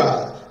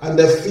emerald, and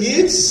the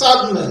fifth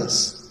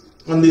sardonyx,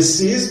 and the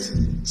sixth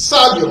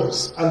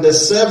sardius, and the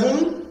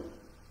seventh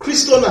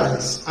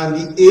crystolite, and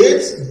the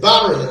eighth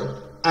beryl,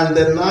 and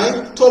the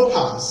ninth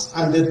topaz,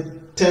 and the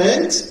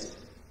 10th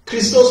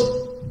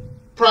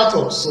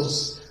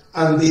praetors,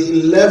 and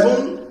the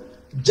 11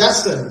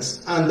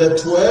 jacinths, and the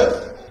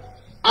 12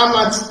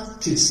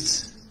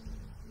 amethysts.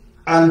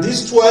 And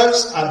these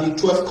 12 are the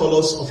 12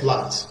 colors of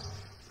light.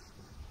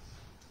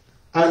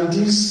 And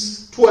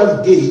these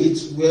 12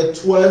 gates were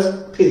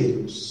 12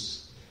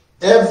 pales.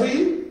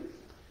 Every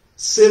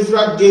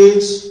several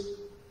gate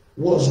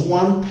was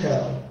one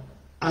pearl,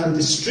 and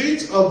the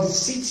streets of the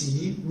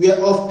city were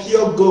of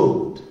pure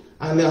gold,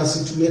 and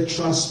as it were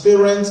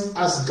transparent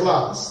as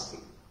glass.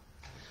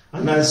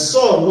 And I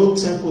saw no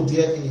temple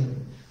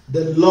therein.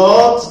 The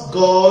Lord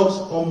God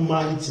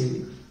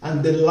Almighty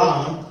and the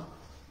Lamb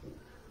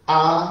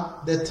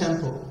are the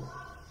temple.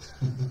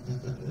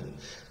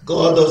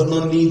 God does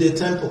not need a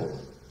temple.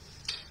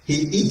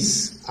 He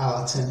is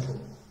our temple.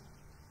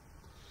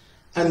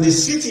 And the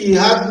city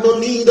had no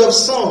need of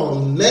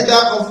sun,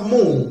 neither of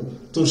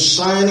moon, to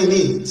shine in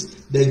it.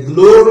 The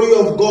glory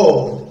of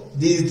God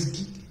did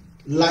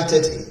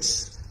lighted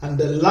it, and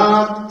the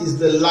Lamb is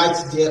the light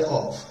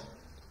thereof.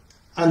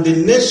 And the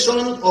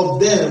nation of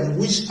them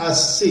which are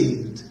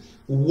saved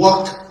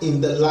walk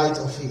in the light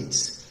of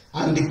it.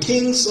 And the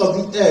kings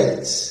of the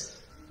earth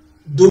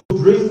do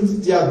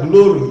bring their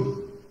glory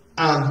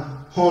and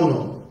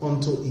honor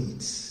unto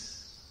it.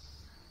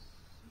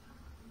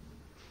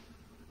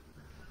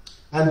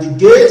 And the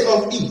gate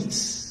of it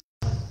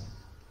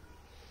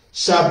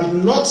shall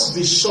not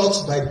be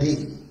shut by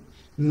day,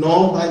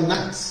 nor by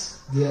night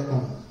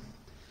thereon.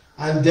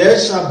 And there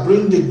shall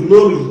bring the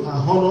glory and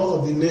honor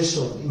of the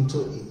nation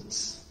into it.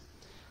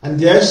 And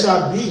there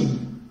shall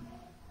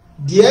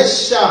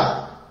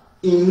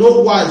in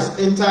no wise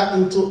enter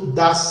into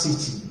that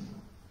city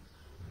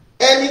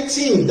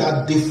anything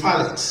that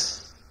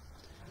defileth,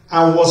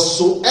 and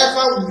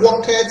whatsoever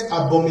worketh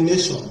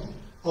abomination,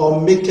 or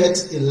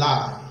maketh a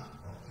lie,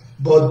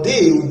 but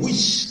they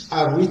which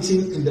are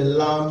written in the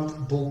Lamb's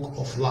book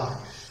of life.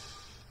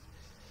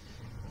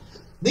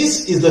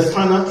 This is the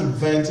final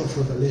event of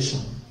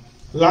Revelation.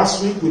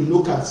 Last week we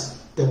looked at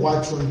the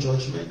white throne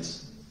judgment.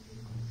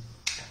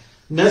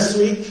 Next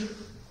week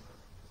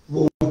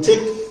we will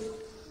take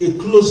a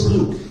close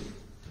look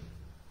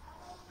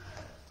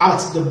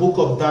at the book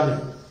of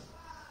Daniel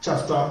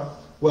chapter.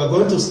 We are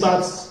going to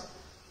start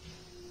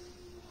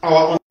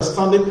our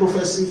understanding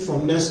prophecy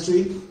from next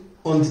week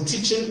on the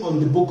teaching on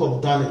the book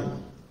of Daniel.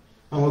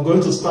 And we're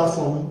going to start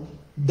from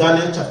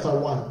Daniel chapter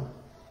 1.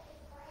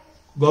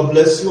 God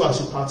bless you as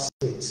you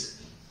participate.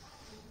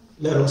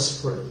 Let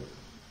us pray.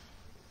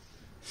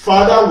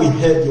 Father, we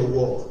heard your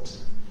word.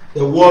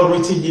 The word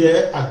written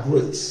here are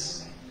great.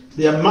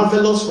 They are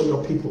marvelous for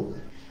your people.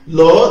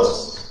 Lord,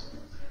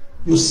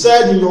 you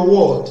said in your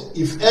word,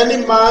 if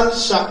any man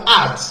shall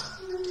add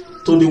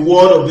to the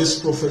word of this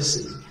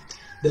prophecy,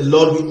 the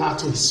Lord will add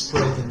to his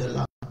spread in the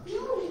land.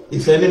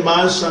 If any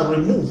man shall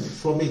remove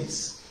from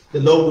it, the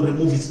Lord will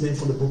remove his name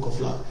from the book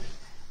of life.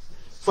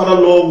 Father,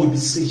 Lord, we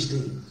beseech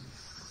thee.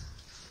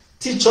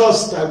 Teach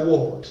us thy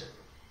word.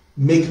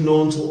 Make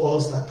known to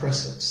us thy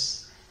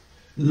precepts.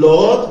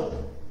 Lord,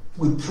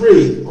 we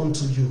pray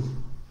unto you.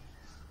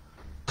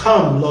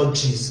 Come, Lord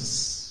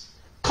Jesus.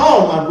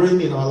 Come and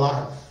reign in our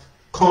life.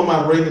 Come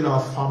and reign in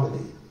our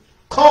family.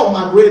 Come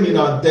and reign in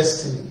our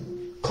destiny.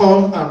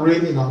 Come and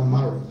reign in our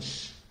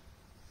marriage.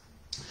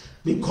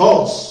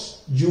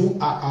 Because you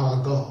are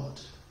our God.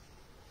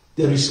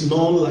 There is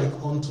none like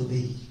unto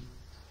thee.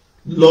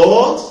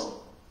 Lord,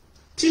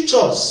 teach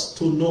us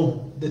to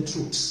know the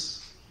truth.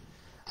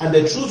 And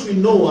the truth we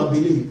know and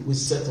believe will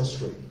set us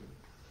free.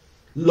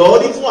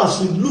 Lord, even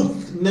as we look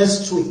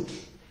next week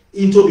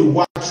into the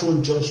white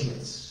throne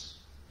judgments,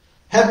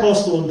 help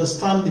us to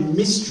understand the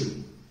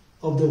mystery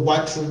of the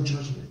white throne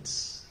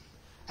judgments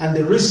and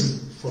the reason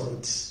for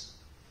it.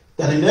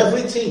 That in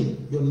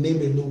everything your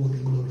name alone will be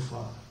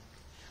glorified.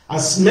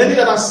 As many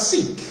that are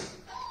sick,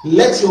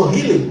 let your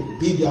healing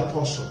be their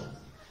portion.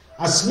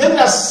 As many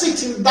that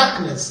sit in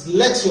darkness,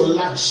 let your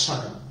light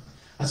shine.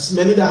 As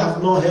many that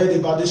have not heard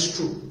about this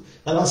truth,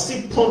 that are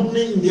still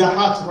pondering in their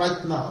heart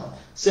right now,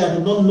 say, I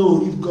do not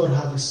know if God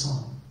has a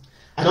son.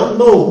 I don't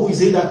know who is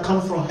he that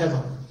come from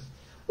heaven.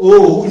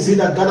 Oh, who is he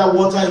that gather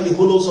water in the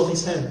hollows of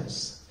his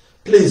hands?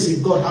 Please,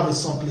 if God have a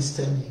son, please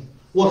tell me.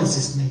 What is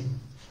his name?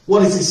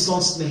 What is his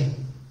son's name?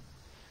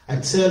 I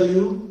tell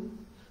you,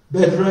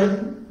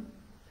 brethren,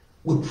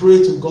 we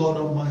pray to God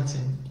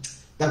Almighty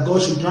that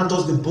God should grant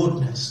us the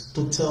boldness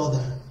to tell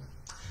them,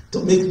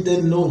 to make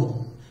them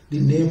know the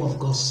name of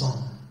God's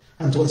Son,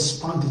 and to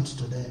expand it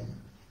to them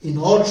in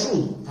all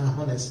truth and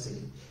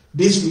honesty.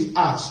 This we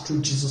ask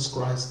through Jesus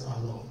Christ our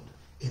Lord.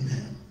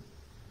 Amen.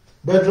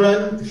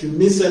 Brethren, if you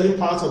miss any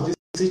part of this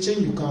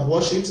teaching, you can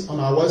watch it on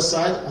our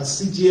website at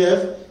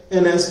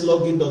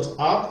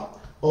cgfnslogin.app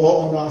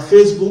or on our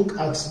Facebook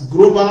at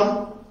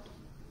Global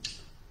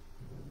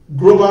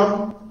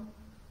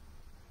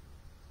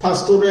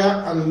Pastoral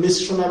and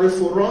Missionary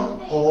Forum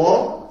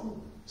or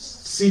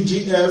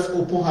CGF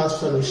Open Heart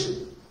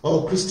Fellowship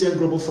or Christian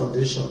Global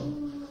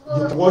Foundation.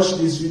 You can watch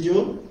this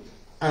video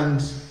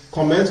and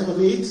comment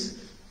on it,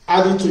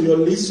 add it to your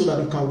list so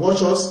that you can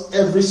watch us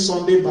every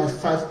Sunday by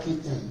 5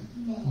 p.m.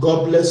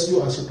 God bless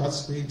you as you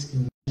participate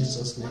in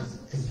Jesus' name,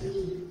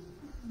 amen.